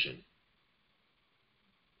present condition.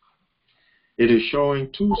 It is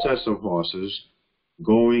showing two sets of horses,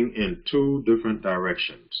 going in two different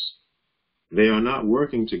directions. They are not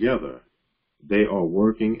working together. They are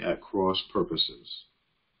working at cross purposes.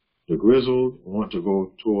 The grizzled want to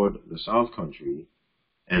go toward the south country,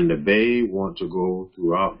 and the bay want to go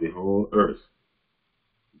throughout the whole earth,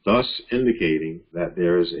 thus indicating that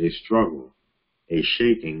there is a struggle, a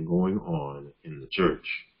shaking going on in the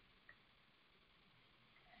church.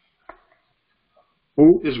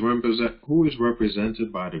 Who is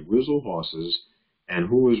represented by the grizzled horses, and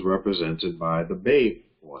who is represented by the bay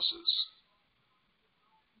horses?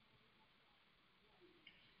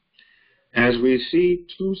 As we see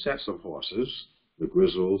two sets of horses, the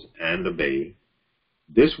grizzled and the bay,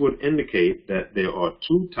 this would indicate that there are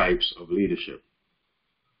two types of leadership.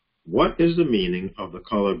 What is the meaning of the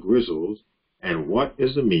color grizzled, and what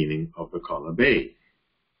is the meaning of the color bay?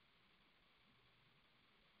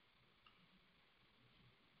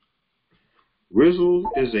 Grizzled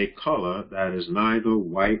is a color that is neither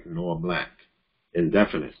white nor black,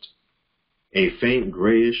 indefinite, a faint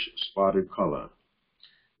grayish spotted color.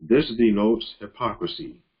 This denotes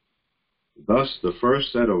hypocrisy. Thus, the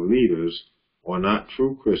first set of leaders are not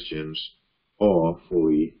true Christians or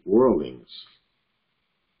fully worldlings.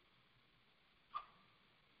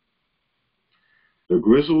 The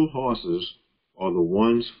grizzled horses are the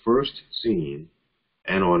ones first seen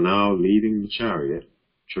and are now leading the chariot,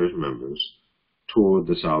 church members, toward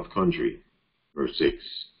the south country. Verse 6.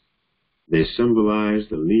 They symbolize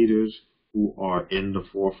the leaders who are in the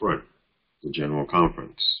forefront, the General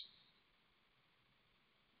Conference.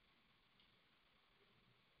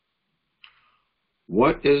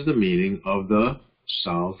 What is the meaning of the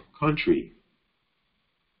South Country?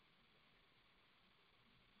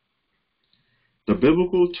 The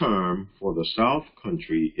biblical term for the South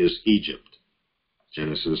Country is Egypt.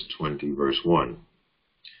 Genesis 20, verse 1.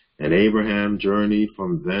 And Abraham journeyed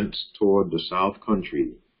from thence toward the South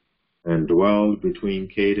Country, and dwelled between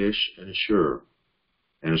Kadesh and Shur,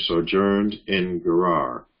 and sojourned in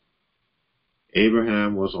Gerar.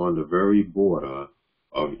 Abraham was on the very border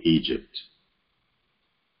of Egypt.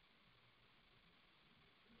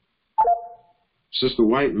 Sister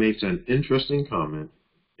White makes an interesting comment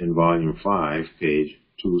in Volume 5, page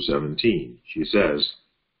 217. She says,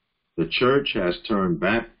 the church has turned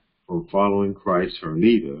back from following Christ, her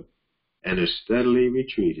leader, and is steadily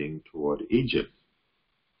retreating toward Egypt.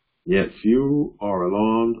 Yet few are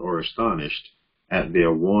alarmed or astonished at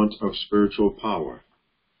their want of spiritual power.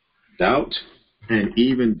 Doubt and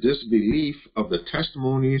even disbelief of the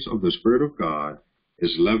testimonies of the Spirit of God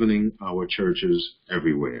is leavening our churches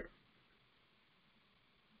everywhere.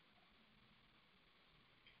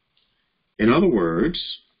 In other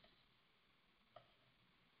words,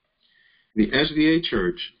 the SDA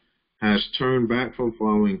Church has turned back from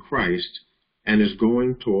following Christ and is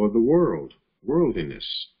going toward the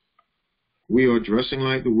worldliness. We are dressing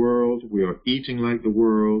like the world, we are eating like the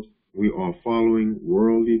world, we are following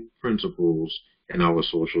worldly principles in our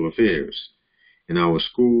social affairs, in our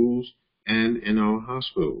schools, and in our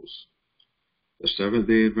hospitals. The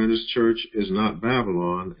Seventh-day Adventist Church is not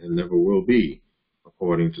Babylon and never will be,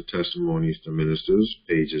 according to Testimonies to Ministers,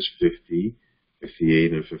 pages 50,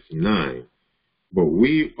 58, and 59. But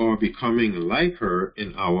we are becoming like her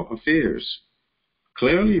in our affairs.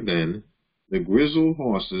 Clearly, then, the grizzled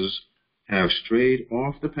horses have strayed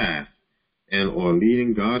off the path and are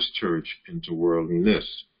leading God's church into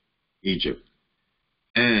worldliness, Egypt,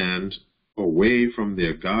 and away from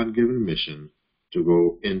their God-given mission to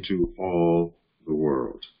go into all the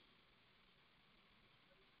world.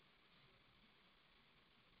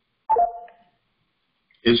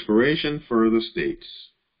 Inspiration further states,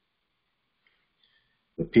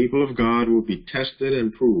 the people of God will be tested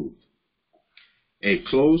and proved. A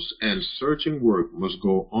close and searching work must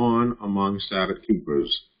go on among Sabbath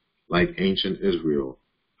keepers, like ancient Israel.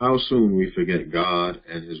 How soon we forget God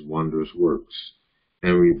and his wondrous works,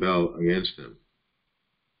 and rebel against him.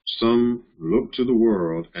 Some look to the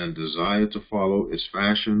world and desire to follow its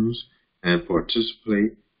fashions and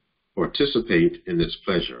participate in its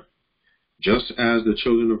pleasure, just as the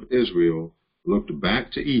children of Israel looked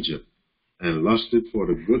back to Egypt and lusted for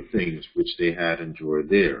the good things which they had enjoyed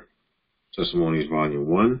there. Testimonies, Volume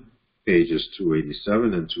 1, pages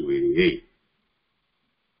 287 and 288.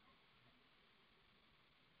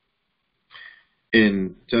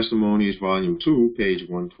 In Testimonies, Volume 2, page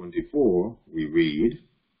 124, we read,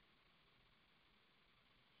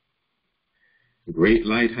 the great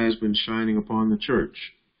light has been shining upon the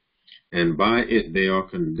church, and by it they are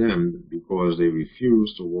condemned because they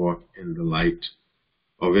refuse to walk in the light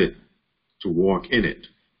of it, to walk in it.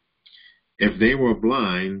 If they were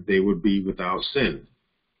blind, they would be without sin.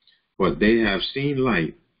 But they have seen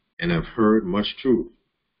light and have heard much truth,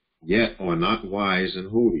 yet are not wise and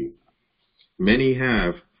holy. Many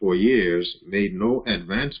have for years made no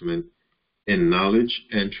advancement in knowledge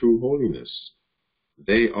and true holiness.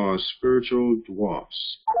 They are spiritual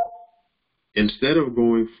dwarfs. Instead of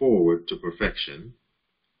going forward to perfection,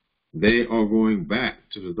 they are going back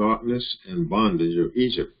to the darkness and bondage of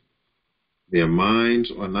Egypt. Their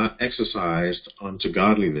minds are not exercised unto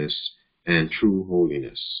godliness and true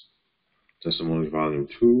holiness. Testimony, Volume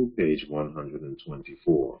 2, page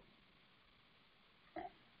 124.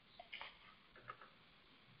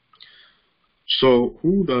 So,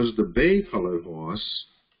 who does the bay-colored horse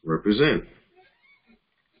represent?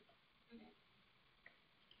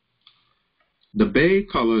 The bay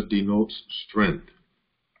color denotes strength.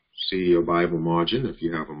 See your Bible margin if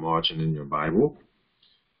you have a margin in your Bible.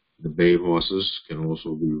 The bay horses can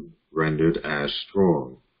also be rendered as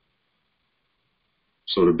strong.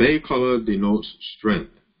 So the bay color denotes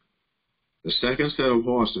strength. The second set of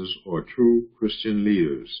horses are true Christian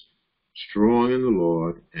leaders, strong in the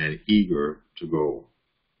Lord and eager to go.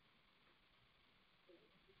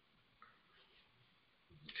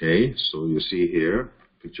 Okay, so you see here,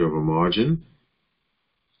 picture of a margin.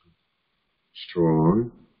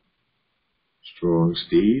 Strong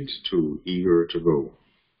steeds, too eager to go.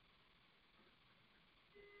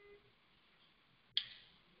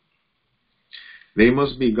 They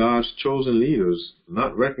must be God's chosen leaders,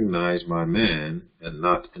 not recognized by man and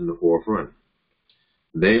not in the forefront.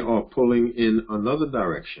 They are pulling in another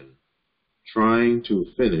direction, trying to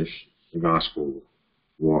finish the gospel,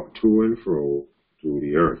 walk to and fro through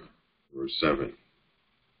the earth. Verse 7.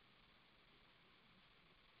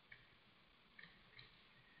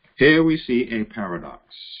 Here we see a paradox.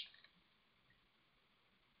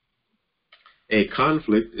 A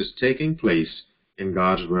conflict is taking place in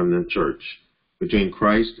God's remnant church between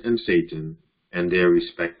Christ and Satan and their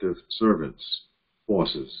respective servants,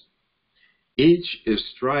 forces. Each is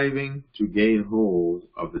striving to gain hold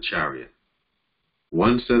of the chariot.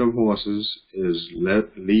 One set of horses is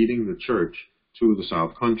leading the church to the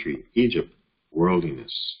south country, Egypt,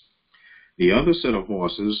 worldliness. The other set of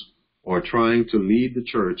horses are trying to lead the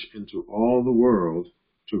church into all the world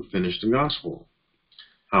to finish the gospel.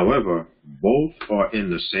 However, both are in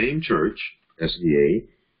the same church, SDA,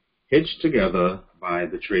 hitched together by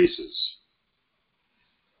the traces.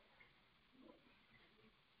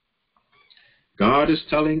 God is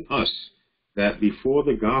telling us that before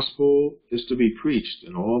the gospel is to be preached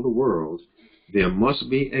in all the world, there must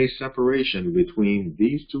be a separation between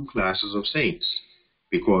these two classes of saints,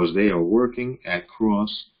 because they are working at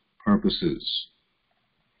cross purposes.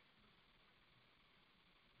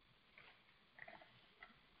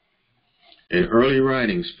 In early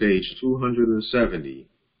writings, page 270,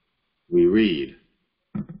 we read,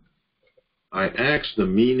 I asked the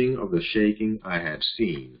meaning of the shaking I had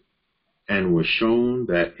seen, and was shown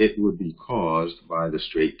that it would be caused by the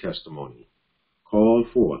straight testimony, called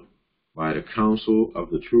forth by the counsel of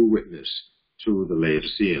the true witness to the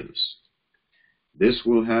Laodiceans. This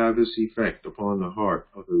will have its effect upon the heart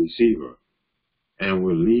of the receiver, and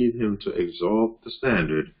will lead him to exalt the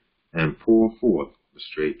standard and pour forth the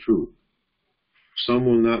straight truth. Some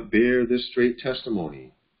will not bear this straight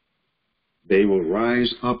testimony. They will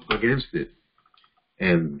rise up against it,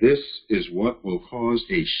 and this is what will cause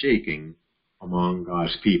a shaking among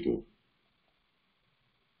God's people.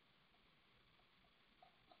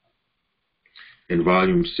 In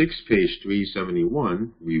volume 6, page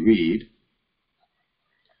 371, we read,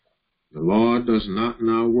 The Lord does not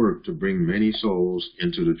now work to bring many souls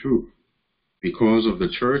into the truth, because of the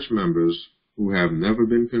church members who have never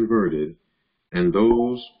been converted, and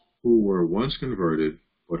those who were once converted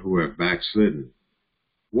but who have backslidden.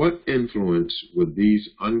 What influence would these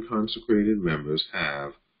unconsecrated members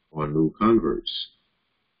have on new converts?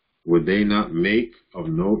 Would they not make of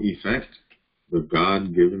no effect the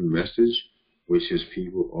God-given message which his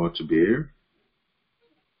people ought to bear?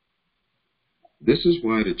 This is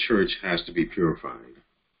why the church has to be purified.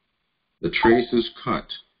 The traces cut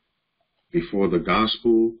before the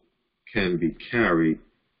gospel can be carried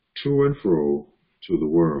to and fro to the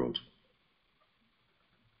world.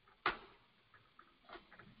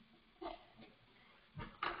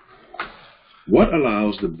 What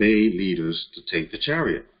allows the Bay leaders to take the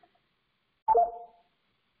chariot?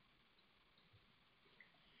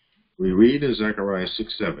 We read in Zechariah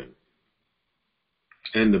 6:7,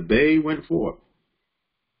 And the Bay went forth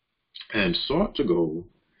and sought to go,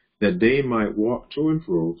 that they might walk to and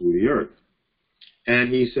fro through the earth.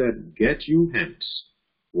 And he said, Get you hence,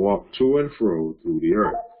 walk to and fro through the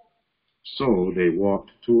earth. So they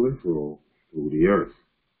walked to and fro through the earth.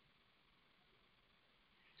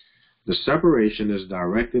 The separation is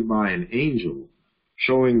directed by an angel,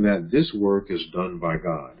 showing that this work is done by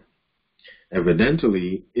God.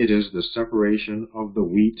 Evidently, it is the separation of the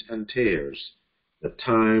wheat and tares, the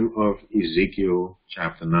time of Ezekiel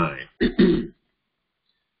chapter 9.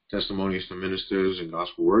 Testimonies from Ministers and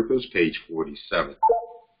Gospel Workers, page 47.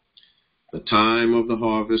 The time of the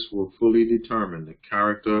harvest will fully determine the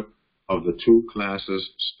character of the two classes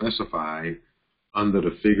specified under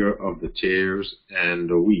the figure of the tares and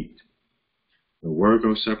the wheat. The work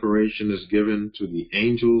of separation is given to the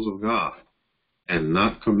angels of God and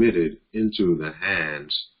not committed into the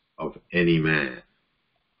hands of any man.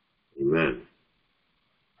 Amen.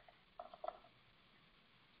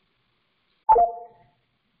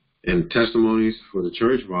 In Testimonies for the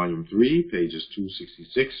Church, Volume 3, pages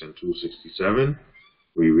 266 and 267,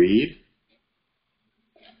 we read,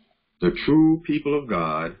 "The true people of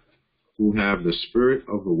God, who have the spirit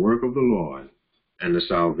of the work of the Lord and the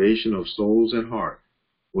salvation of souls at heart,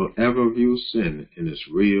 will ever view sin in its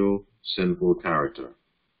real sinful character.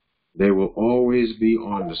 They will always be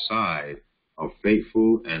on the side of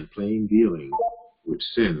faithful and plain dealing with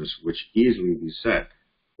sins which easily beset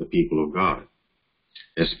the people of God,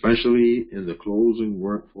 especially in the closing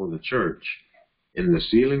work for the church in the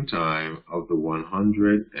sealing time of the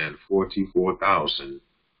 144,000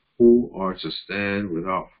 who are to stand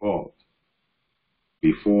without fault.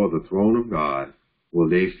 Before the throne of God will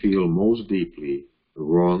they feel most deeply the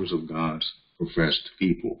wrongs of God's professed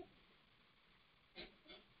people."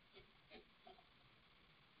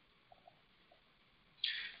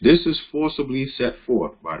 This is forcibly set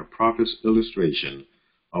forth by the prophet's illustration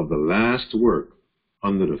of the last work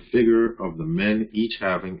under the figure of the men each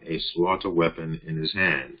having a slaughter weapon in his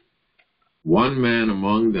hand. One man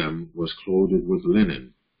among them was clothed with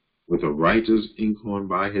linen, with a writer's inkhorn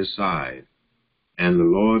by his side. And the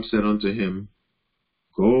Lord said unto him,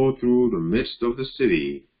 "Go through the midst of the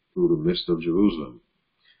city, through the midst of Jerusalem,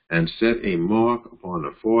 and set a mark upon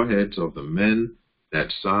the foreheads of the men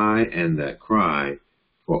that sigh and that cry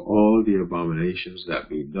for all the abominations that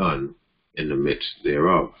be done in the midst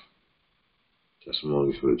thereof."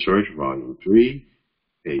 Testimonies for the Church, Volume 3,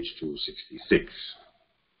 page 266.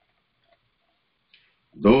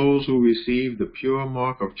 Those who receive the pure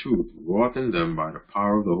mark of truth wrought in them by the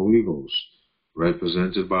power of the Holy Ghost,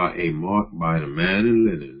 represented by a mark by the man in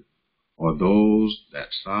linen, or those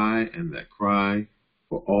that sigh and that cry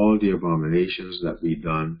for all the abominations that be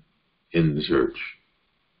done in the church.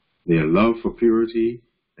 Their love for purity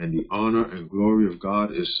and the honor and glory of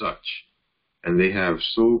God is such, and they have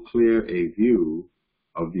so clear a view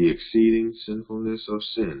of the exceeding sinfulness of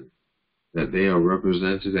sin, that they are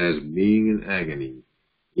represented as being in agony,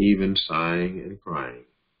 even sighing and crying.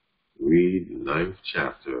 Read the 9th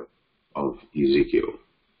chapter of Ezekiel,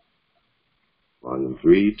 Volume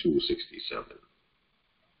 3, 267.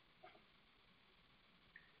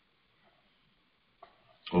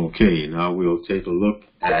 Okay, now we'll take a look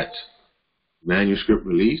at Manuscript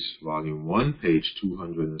Release, Volume 1, page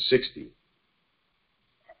 260.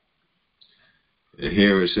 And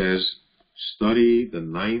here it says, "Study the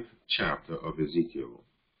 9th chapter of Ezekiel.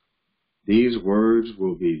 These words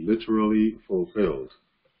will be literally fulfilled.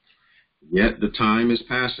 Yet the time is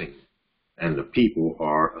passing, and the people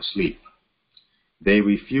are asleep. They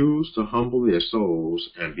refuse to humble their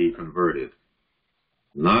souls and be converted.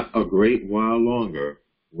 Not a great while longer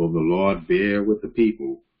will the Lord bear with the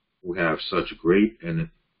people who have such great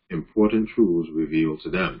and important truths revealed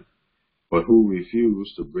to them, but who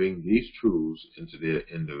refuse to bring these truths into their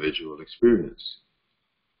individual experience.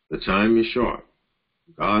 The time is short.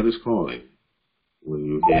 God is calling. Will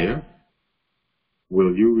you hear?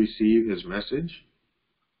 Will you receive his message?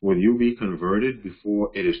 Will you be converted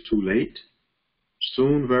before it is too late?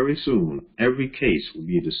 Soon, very soon, every case will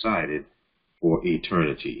be decided for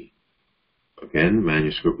eternity." Again,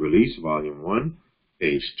 Manuscript Release, Volume 1,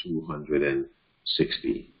 page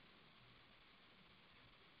 260.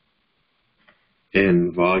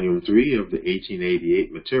 In Volume 3 of the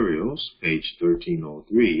 1888 materials, page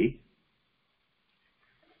 1303,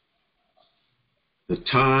 "The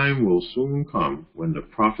time will soon come when the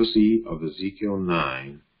prophecy of Ezekiel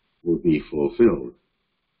 9 will be fulfilled.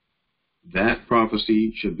 That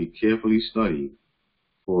prophecy should be carefully studied,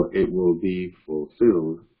 for it will be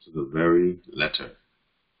fulfilled to the very letter.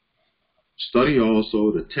 Study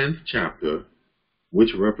also the 10th chapter,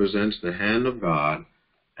 which represents the hand of God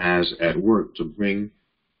as at work to bring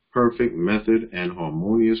perfect method and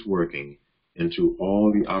harmonious working into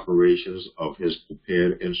all the operations of his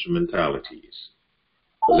prepared instrumentalities.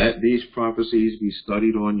 Let these prophecies be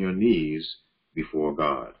studied on your knees before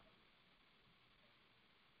God."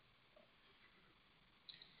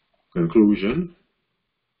 Conclusion.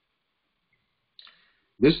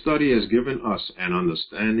 This study has given us an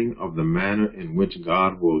understanding of the manner in which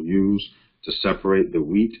God will use to separate the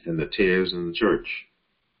wheat and the tares in the church.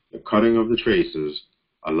 The cutting of the traces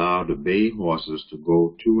allowed the bay horses to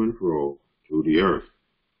go to and fro through the earth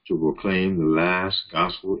to proclaim the last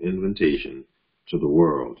gospel invitation to the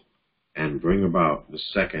world and bring about the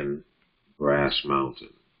second brass mountain.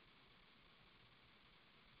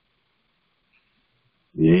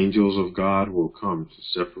 The angels of God will come to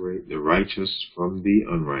separate the righteous from the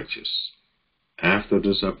unrighteous. After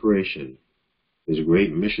the separation, his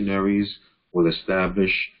great missionaries will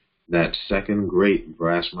establish that second great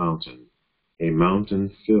brass mountain, a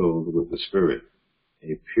mountain filled with the Spirit,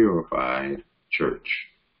 a purified church.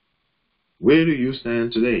 Where do you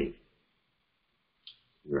stand today?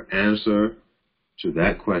 Your answer to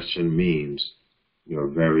that question means your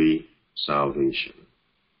very salvation.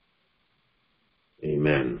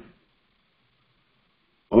 Amen.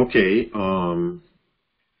 Okay, do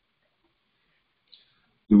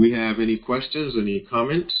we have any questions, any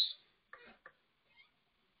comments?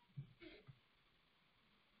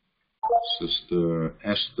 Sister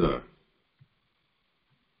Esther.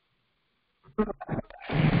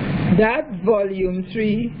 That volume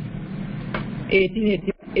 3,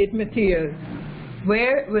 1888 materials,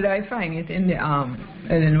 where would I find it in the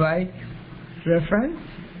Ellen White reference?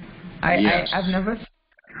 Yes. I've never.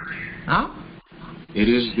 Huh? It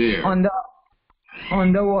is there. On the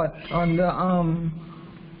what? On the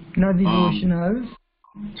not devotionals.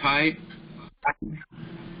 Type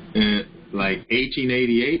like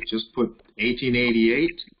 1888. Just put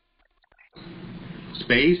 1888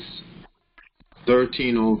 space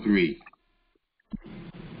 1303.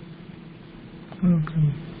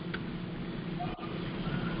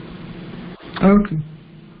 Okay.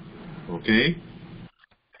 Okay.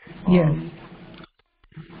 Yes.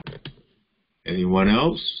 Anyone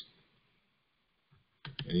else?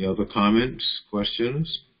 Any other comments,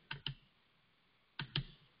 questions?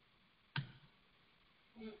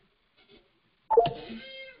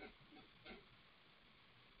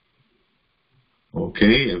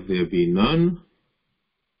 Okay, if there be none,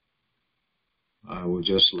 I would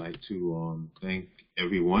just like to thank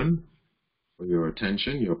everyone for your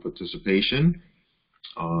attention, your participation.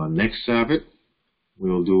 Next Sabbath,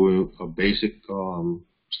 we'll do a basic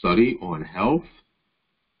study on health.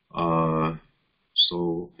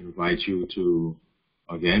 So invite you to,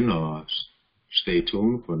 again, stay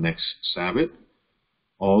tuned for next Sabbath.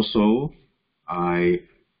 Also, I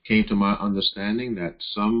came to my understanding that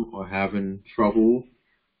some are having trouble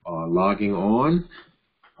logging on.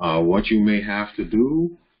 What you may have to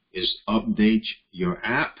do is update your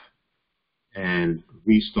app and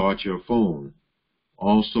restart your phone.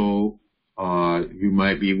 Also, you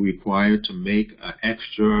might be required to make an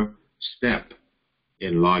extra step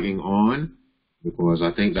in logging on, because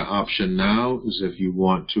I think the option now is if you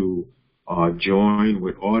want to join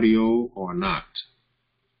with audio or not.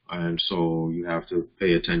 And so you have to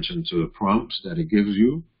pay attention to the prompts that it gives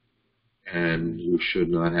you, and you should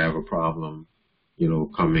not have a problem,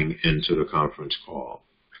 coming into the conference call.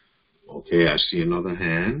 Okay, I see another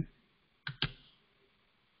hand.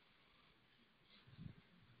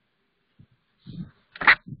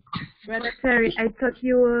 Brother Terry, I thought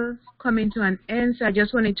you were coming to an end, so I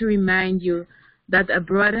just wanted to remind you that a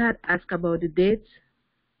brother had asked about the dates,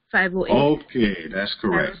 508. Okay, that's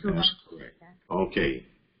correct. That's correct. Okay.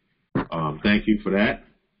 Thank you for that.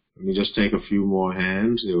 Let me just take a few more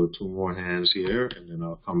hands. There were 2 more hands here, and then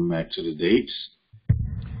I'll come back to the dates.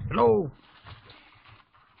 Hello.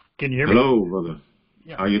 Can you hear me? Hello, brother.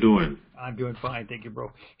 Yeah. How you doing? I'm doing fine, thank you,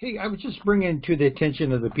 bro. Hey, I was just bringing to the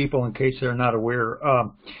attention of the people, in case they're not aware.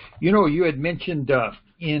 You had mentioned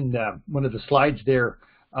in one of the slides there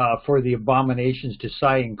for the abominations to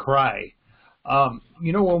sigh and cry.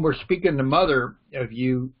 When we're speaking to Mother, if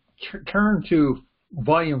you turn to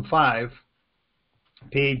Volume 5,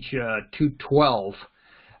 page 212,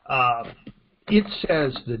 it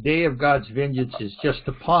says, "The day of God's vengeance is just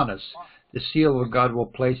upon us. The seal of God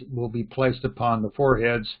will be placed upon the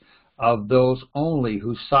foreheads of those only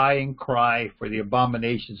who sigh and cry for the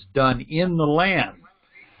abominations done in the land."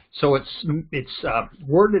 So it's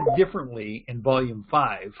worded differently in Volume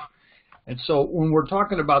 5. And so when we're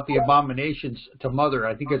talking about the abominations to Mother,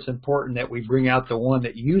 I think it's important that we bring out the one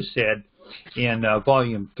that you said in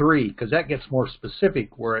Volume 3, because that gets more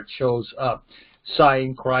specific, where it shows sigh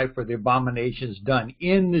and cry for the abominations done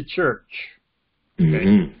in the church. Okay?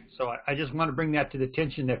 Mm-hmm. So I just want to bring that to the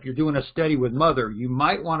attention that if you're doing a study with Mother, you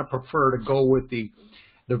might want to prefer to go with the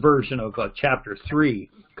version of chapter 3,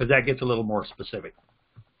 because that gets a little more specific.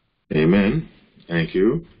 Amen. Thank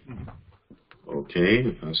you. Mm-hmm.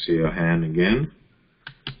 Okay, I see a hand again.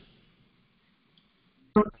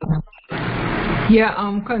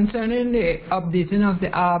 Yeah, concerning the updating of the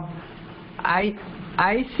app, I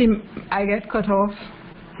get cut off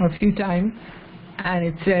a few times, and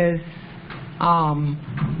it says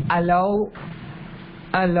allow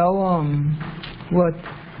what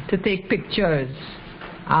to take pictures,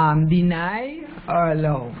 deny or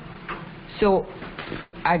allow. So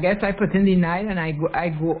I guess I put in deny and I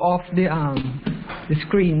go off the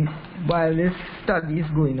screen while this study is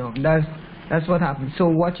going on. That's what happens. So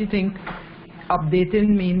what you think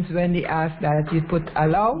updating means when they ask that you put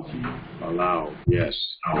allow? Allow, yes.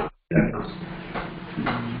 Yes.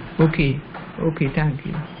 Okay, thank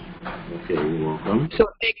you. Okay, you're welcome. So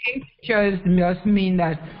taking pictures must mean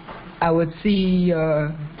that I would see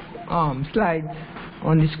your slides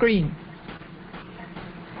on the screen,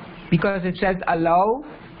 because it says allow.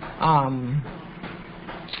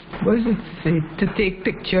 What does it say? To take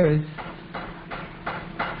pictures.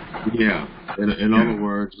 Yeah. In other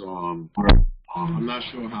words, I'm not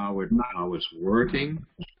sure how it's working,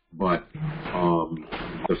 but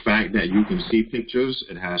the fact that you can see pictures,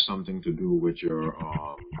 it has something to do with your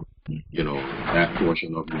that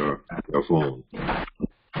portion of your phone.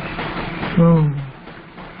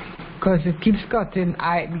 Because it keeps cutting.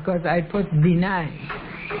 Because I put deny.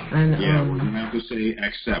 And yeah, well, you have to say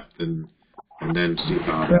accept and then see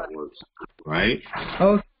how that works, right?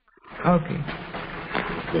 Okay. Okay.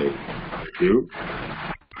 Thank you.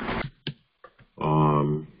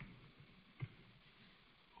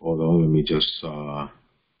 Hold on, let me just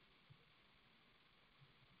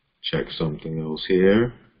check something else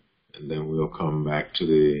here, and then we'll come back to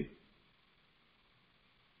the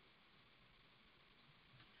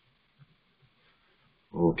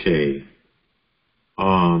okay.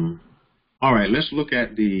 All right, let's look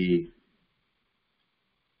at the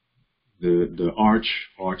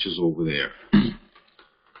arches over there.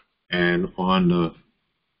 And on the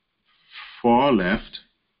far left,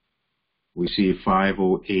 we see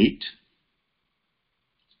 508.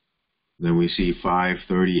 Then we see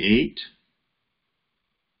 538.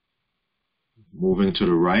 Moving to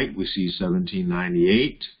the right, we see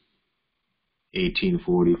 1798,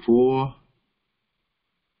 1844,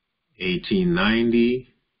 1890,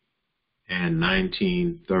 and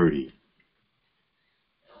 1930.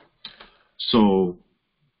 So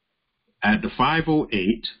at the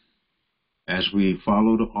 508, as we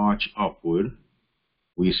follow the arch upward,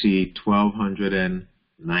 we see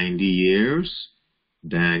 1290 years,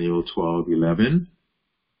 Daniel 12:11,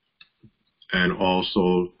 and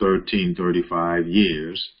also 1335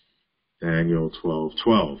 years, Daniel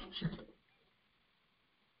 12:12.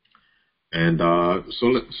 And so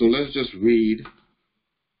let's just read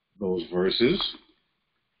those verses.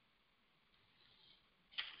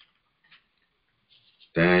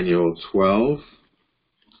 Daniel 12,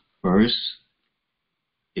 verse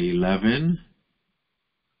 11,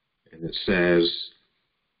 and it says,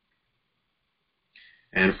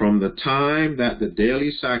 "And from the time that the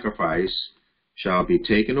daily sacrifice shall be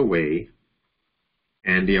taken away,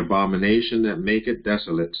 and the abomination that maketh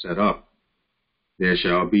desolate set up, there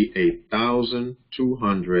shall be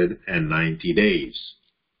 1,290 days."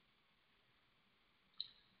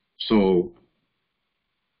 So,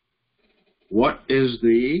 what is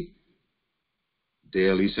the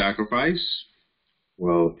daily sacrifice?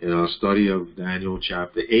 Well, in our study of Daniel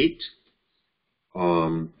chapter 8,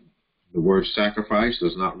 the word sacrifice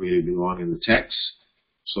does not really belong in the text.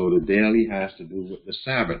 So the daily has to do with the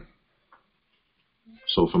Sabbath.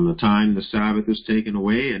 So from the time the Sabbath is taken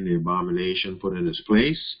away and the abomination put in its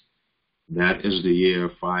place, that is the year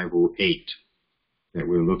 508 that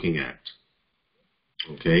we're looking at.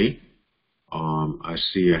 Okay. I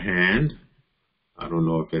see a hand. I don't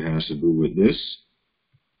know if it has to do with this.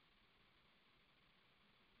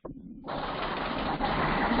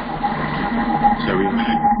 Terry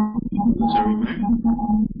Mack.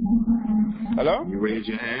 Hello? You raise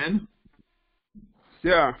your hand?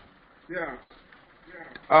 Yeah.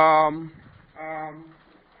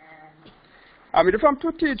 I'm reading from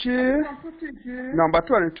 2TG, number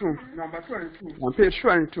 22, on page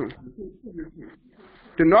 22.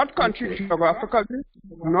 The north country geographically,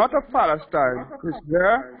 north of Palestine, is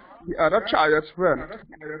where the other chariots went.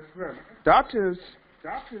 That is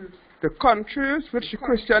the countries which the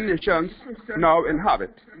Christian nations now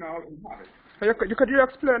inhabit. Could you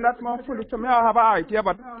explain that more fully to me? I have an idea,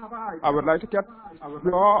 but I would like to get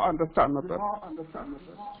your understanding of that.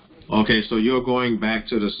 Okay, so you're going back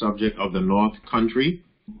to the subject of the North Country?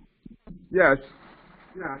 Yes.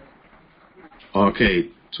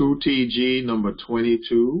 Okay, 2TG number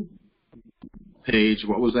 22, page,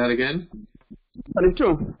 what was that again?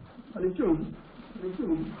 22.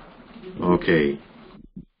 Okay.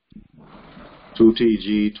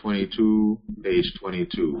 2TG 22, page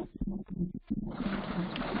 22.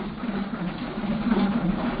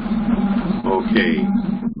 Okay.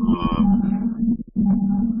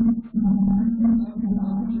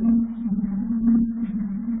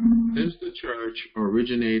 Since the church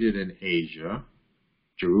originated in Asia,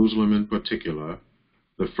 Jerusalem in particular,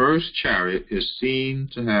 the first chariot is seen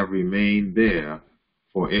to have remained there,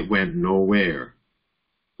 for it went nowhere.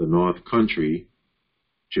 The north country,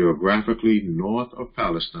 geographically north of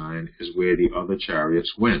Palestine, is where the other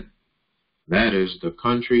chariots went. That is, the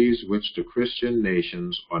countries which the Christian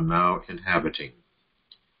nations are now inhabiting.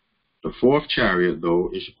 The fourth chariot, though,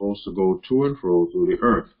 is supposed to go to and fro through the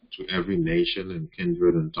earth, to every nation and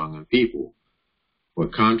kindred and tongue and people.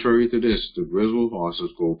 But contrary to this, the grizzled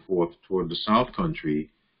horses go forth toward the south country,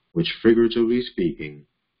 which, figuratively speaking,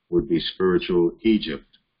 would be spiritual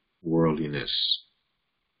Egypt, worldliness.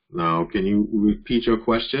 Now, can you repeat your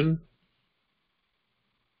question?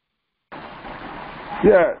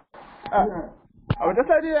 Yeah. I would just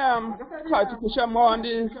like to try to push more on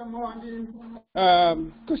the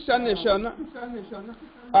Christian nation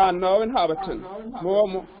and now inhabiting.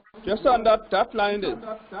 More. Just on that line there.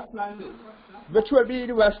 Which will be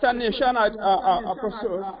the Western nation, I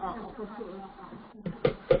presume.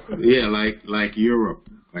 Yeah, like Europe,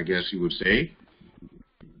 I guess you would say.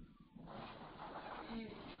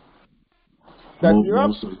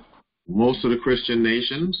 Most of the Christian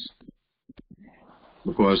nations,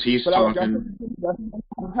 because he's talking.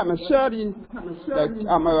 I'm sure like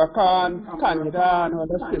American, Canada, and all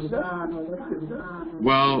that.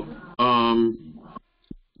 Well,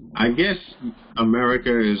 I guess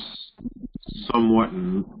America is somewhat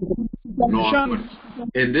north.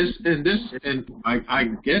 And I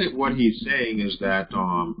get it. What he's saying is that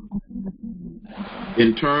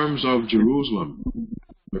in terms of Jerusalem,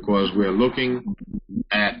 because we're looking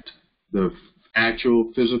at the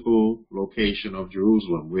actual physical location of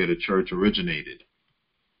Jerusalem, where the church originated,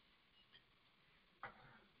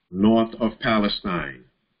 north of Palestine,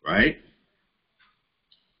 right?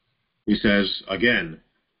 He says, again,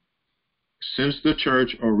 since the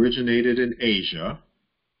church originated in Asia,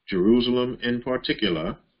 Jerusalem in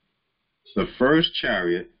particular, the first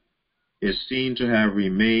chariot is seen to have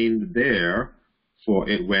remained there, for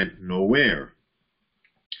it went nowhere.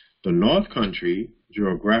 The north country,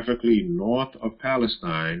 geographically north of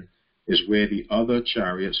Palestine, is where the other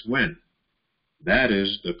chariots went. That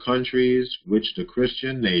is, the countries which the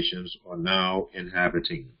Christian nations are now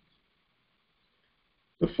inhabiting.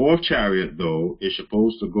 The fourth chariot, though, is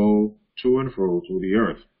supposed to go to and fro through the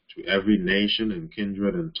earth, to every nation and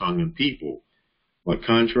kindred and tongue and people. But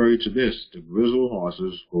contrary to this, the grizzled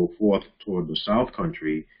horses go forth toward the south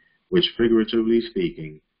country, which, figuratively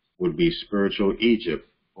speaking, would be spiritual Egypt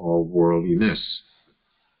or worldliness.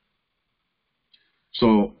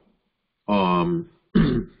 So, in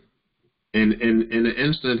an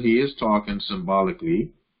instant, he is talking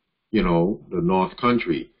symbolically, the north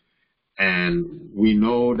country. And we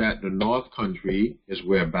know that the north country is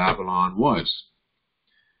where Babylon was.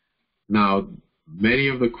 Now, many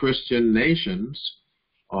of the Christian nations,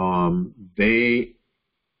 they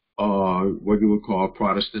are what you would call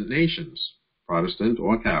Protestant nations, Protestant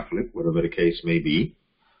or Catholic, whatever the case may be.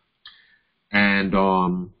 And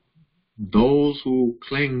those who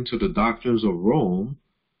cling to the doctrines of Rome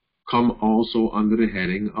come also under the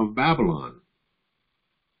heading of Babylon.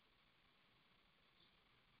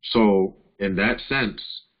 So, in that sense,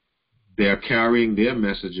 they're carrying their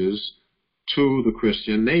messages to the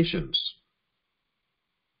Christian nations,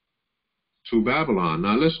 to Babylon.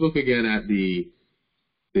 Now, let's look again at the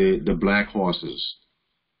black horses.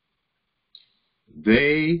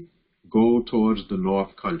 They go towards the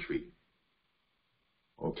north country.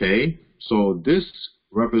 Okay? So this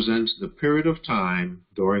represents the period of time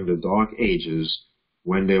during the Dark Ages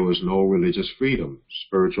when there was no religious freedom,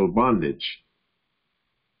 spiritual bondage.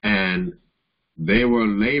 And they were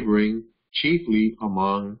laboring chiefly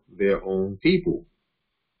among their own people.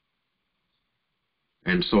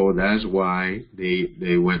 And so that's why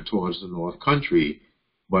they went towards the north country,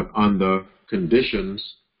 but under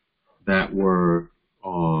conditions that were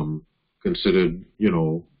considered,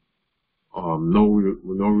 no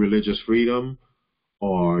religious freedom,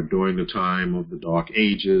 or during the time of the Dark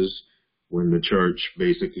Ages when the church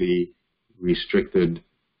basically restricted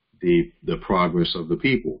the progress of the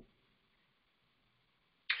people.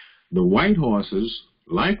 The white horses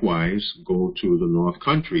likewise go to the north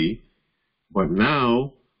country, but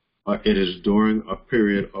now it is during a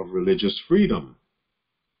period of religious freedom.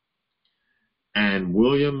 And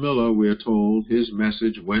William Miller, we're told, his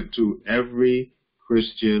message went to every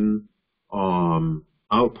Christian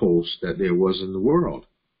outpost that there was in the world.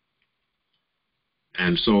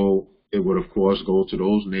 And so it would, of course, go to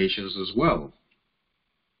those nations as well.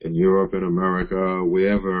 In Europe and America,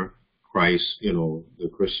 wherever Christ, the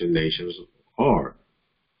Christian nations are.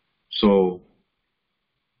 So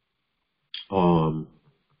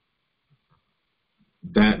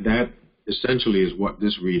that essentially is what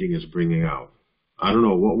this reading is bringing out. I don't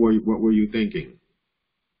know, what were you thinking?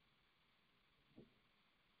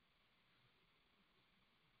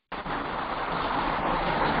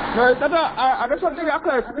 No, I just want to get a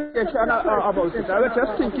clarification about it. I was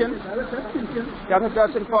just thinking that it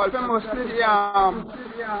does involve mostly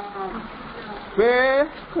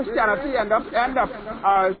where Christianity end up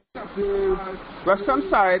as the Western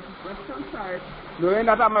side, knowing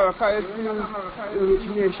that America is the rich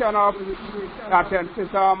nation of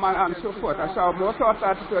Adventism and so forth. I saw more thought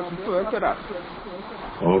that it was referring to that.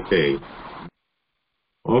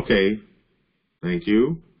 Okay. Thank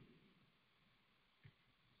you.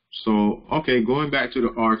 So, going back to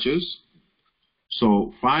the arches.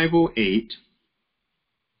 So, 508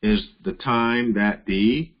 is the time that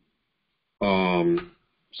the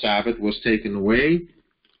Sabbath was taken away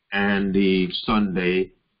and the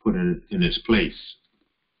Sunday put in its place.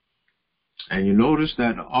 And you notice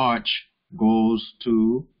that the arch goes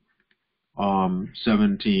to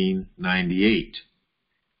 1798.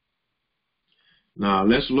 Now,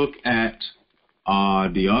 let's look at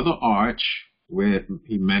the other arch, where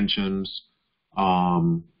he mentions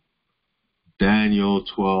Daniel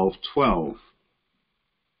 12:12,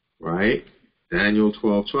 right? Daniel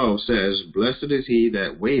 12:12 says, "Blessed is he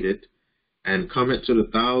that waiteth, and cometh to the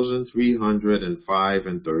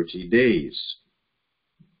 1,305 days,"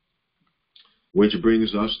 which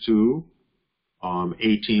brings us to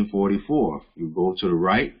 1844. You go to the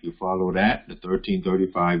right, you follow that, the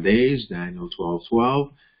 1335 days, Daniel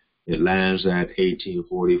 12:12, it lands at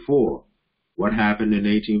 1844. What happened in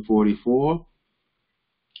 1844?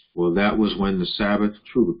 Well, that was when the Sabbath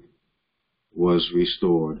truth was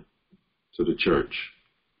restored to the church.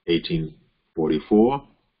 1844.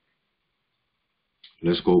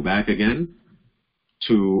 Let's go back again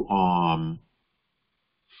to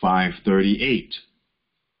 538.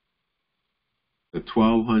 The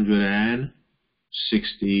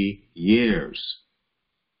 1260 years.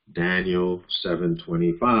 Daniel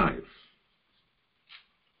 7:25.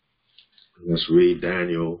 Let's read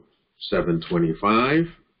Daniel 7:25.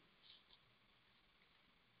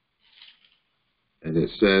 And it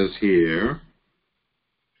says here,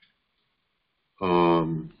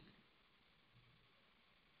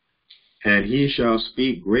 "And he shall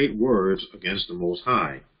speak great words against the Most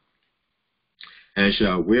High, and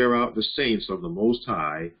shall wear out the saints of the Most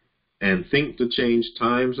High, and think to change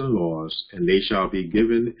times and laws, and they shall be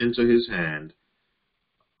given into his hand,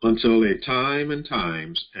 until a time and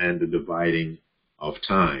times, and the dividing of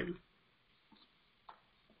time."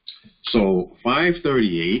 So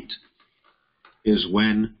 538 is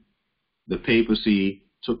when the papacy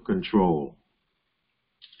took control,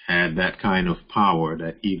 had that kind of power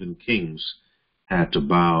that even kings had to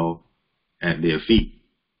bow at their feet.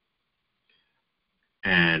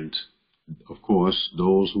 And, of course,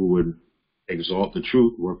 those who would exalt the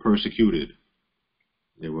truth were persecuted.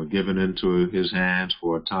 They were given into his hands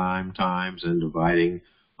for a time, times, and dividing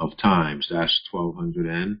of times. That's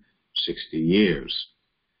 1260 years.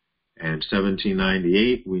 And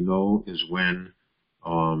 1798, we know, is when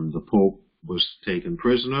the Pope was taken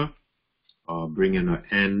prisoner, bringing an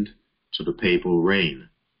end to the papal reign.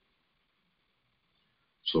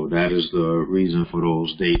 So that is the reason for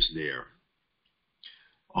those dates there.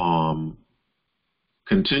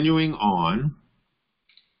 Continuing on,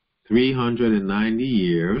 390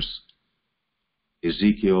 years,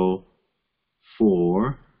 Ezekiel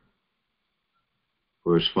 4,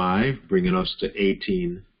 verse 5, bringing us to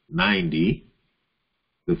 1890.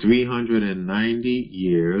 The 390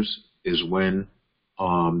 years is when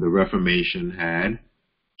the Reformation had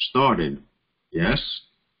started, yes?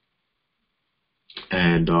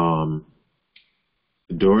 And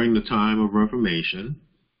during the time of Reformation,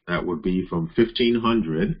 that would be from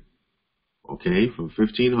 1500, from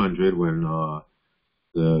 1500 when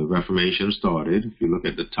the Reformation started. If you look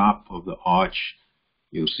at the top of the arch,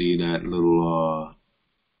 you'll see that little,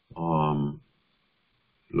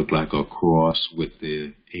 look like a cross with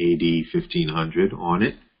the AD 1500 on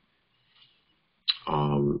it.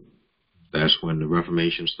 That's when the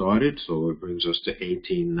Reformation started, so it brings us to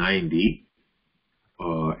 1890.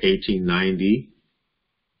 1890,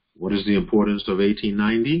 what is the importance of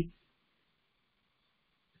 1890?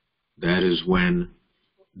 that is when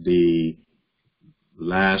the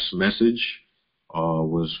last message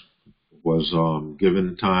was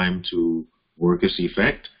given time to work its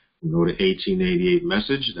effect. We know the 1888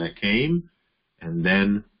 message that came, and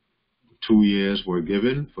then 2 years were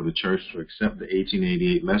given for the church to accept the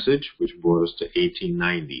 1888 message, which brought us to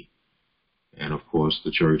 1890. And of course,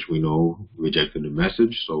 the church, we know, rejected the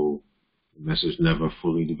message, so the message never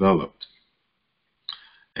fully developed.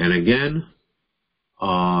 And again,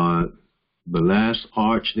 the last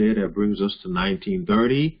arch there that brings us to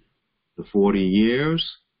 1930, the 40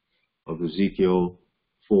 years of Ezekiel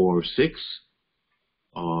 4:6,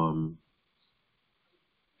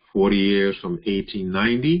 40 years from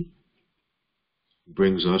 1890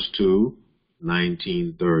 brings us to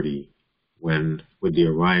 1930, with the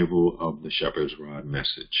arrival of the shepherd's rod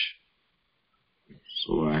message.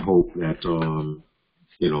 So I hope that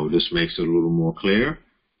this makes it a little more clear.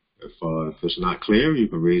 If it's not clear, you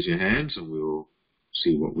can raise your hands and we'll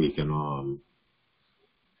see what we can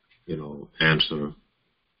answer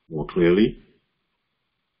more clearly.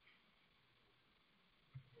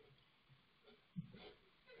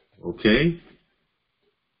 Okay.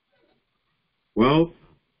 Well,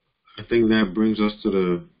 I think that brings us to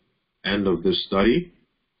the end of this study.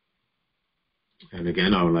 And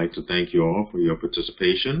again, I would like to thank you all for your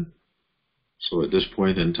participation. So at this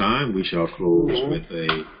point in time, we shall close with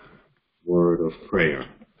a word of prayer.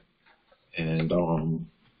 And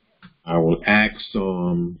I will ask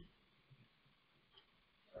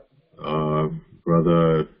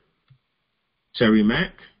Brother Terry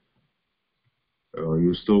Mack, are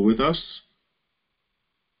you still with us?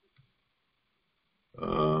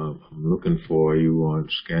 I'm looking for you on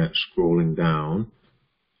scrolling down.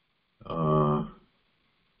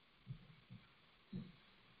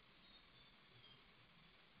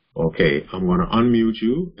 Okay, I'm going to unmute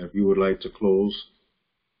you if you would like to close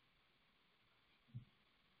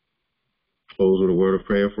with a word of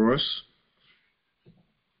prayer for us.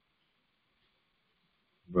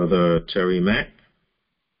 Brother Terry Mack.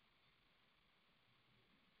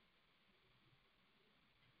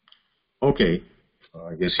 Okay,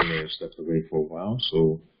 I guess he may have stepped away for a while,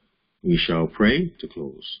 so we shall pray to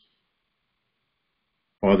close.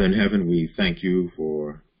 Father in heaven, we thank you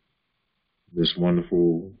for this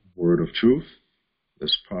wonderful word of truth,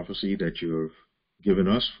 this prophecy that you have given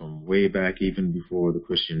us from way back even before the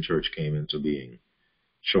Christian church came into being,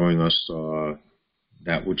 showing us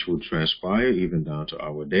that which will transpire even down to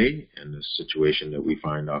our day and the situation that we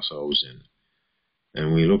find ourselves in.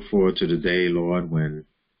 And we look forward to the day, Lord, when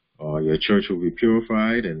your church will be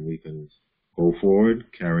purified and we can go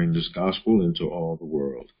forward carrying this gospel into all the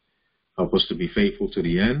world. Help us to be faithful to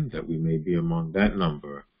the end, that we may be among that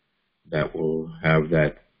number that will have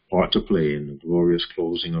that part to play in the glorious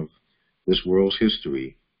closing of this world's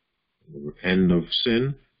history, the end of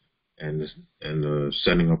sin, and the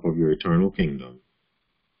setting up of your eternal kingdom.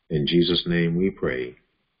 In Jesus' name we pray.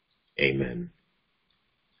 Amen.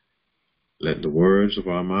 Let the words of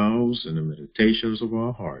our mouths and the meditations of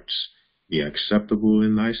our hearts be acceptable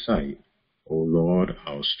in thy sight, O Lord,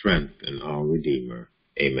 our strength and our Redeemer.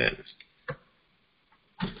 Amen.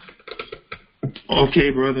 Okay,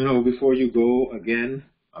 brother, before you go, again,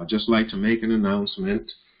 I'd just like to make an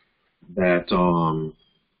announcement that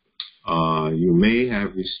you may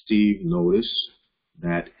have received notice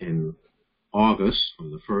that in August,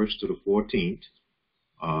 from the 1st to the 14th,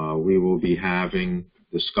 we will be having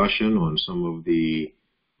discussion on some of the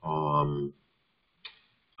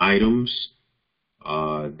items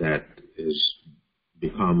that is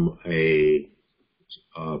become a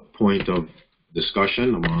point of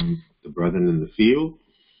discussion among the brethren in the field.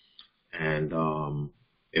 And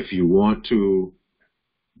if you want to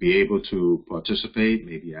be able to participate,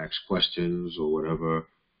 maybe ask questions or whatever,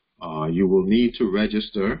 you will need to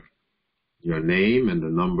register your name and the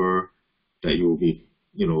number that you will be,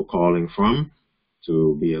 calling from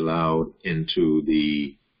to be allowed into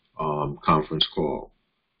the conference call.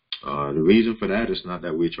 The reason for that is not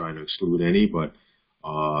that we're trying to exclude any, but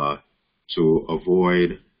to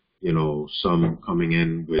avoid, some coming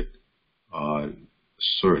in with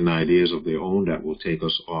certain ideas of their own that will take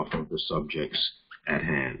us off of the subjects at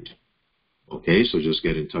hand. Okay, so just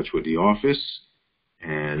get in touch with the office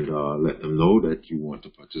and let them know that you want to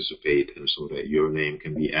participate, and so that your name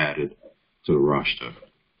can be added to the roster.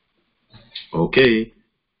 Okay,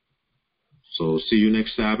 so see you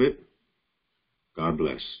next Sabbath. God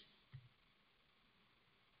bless.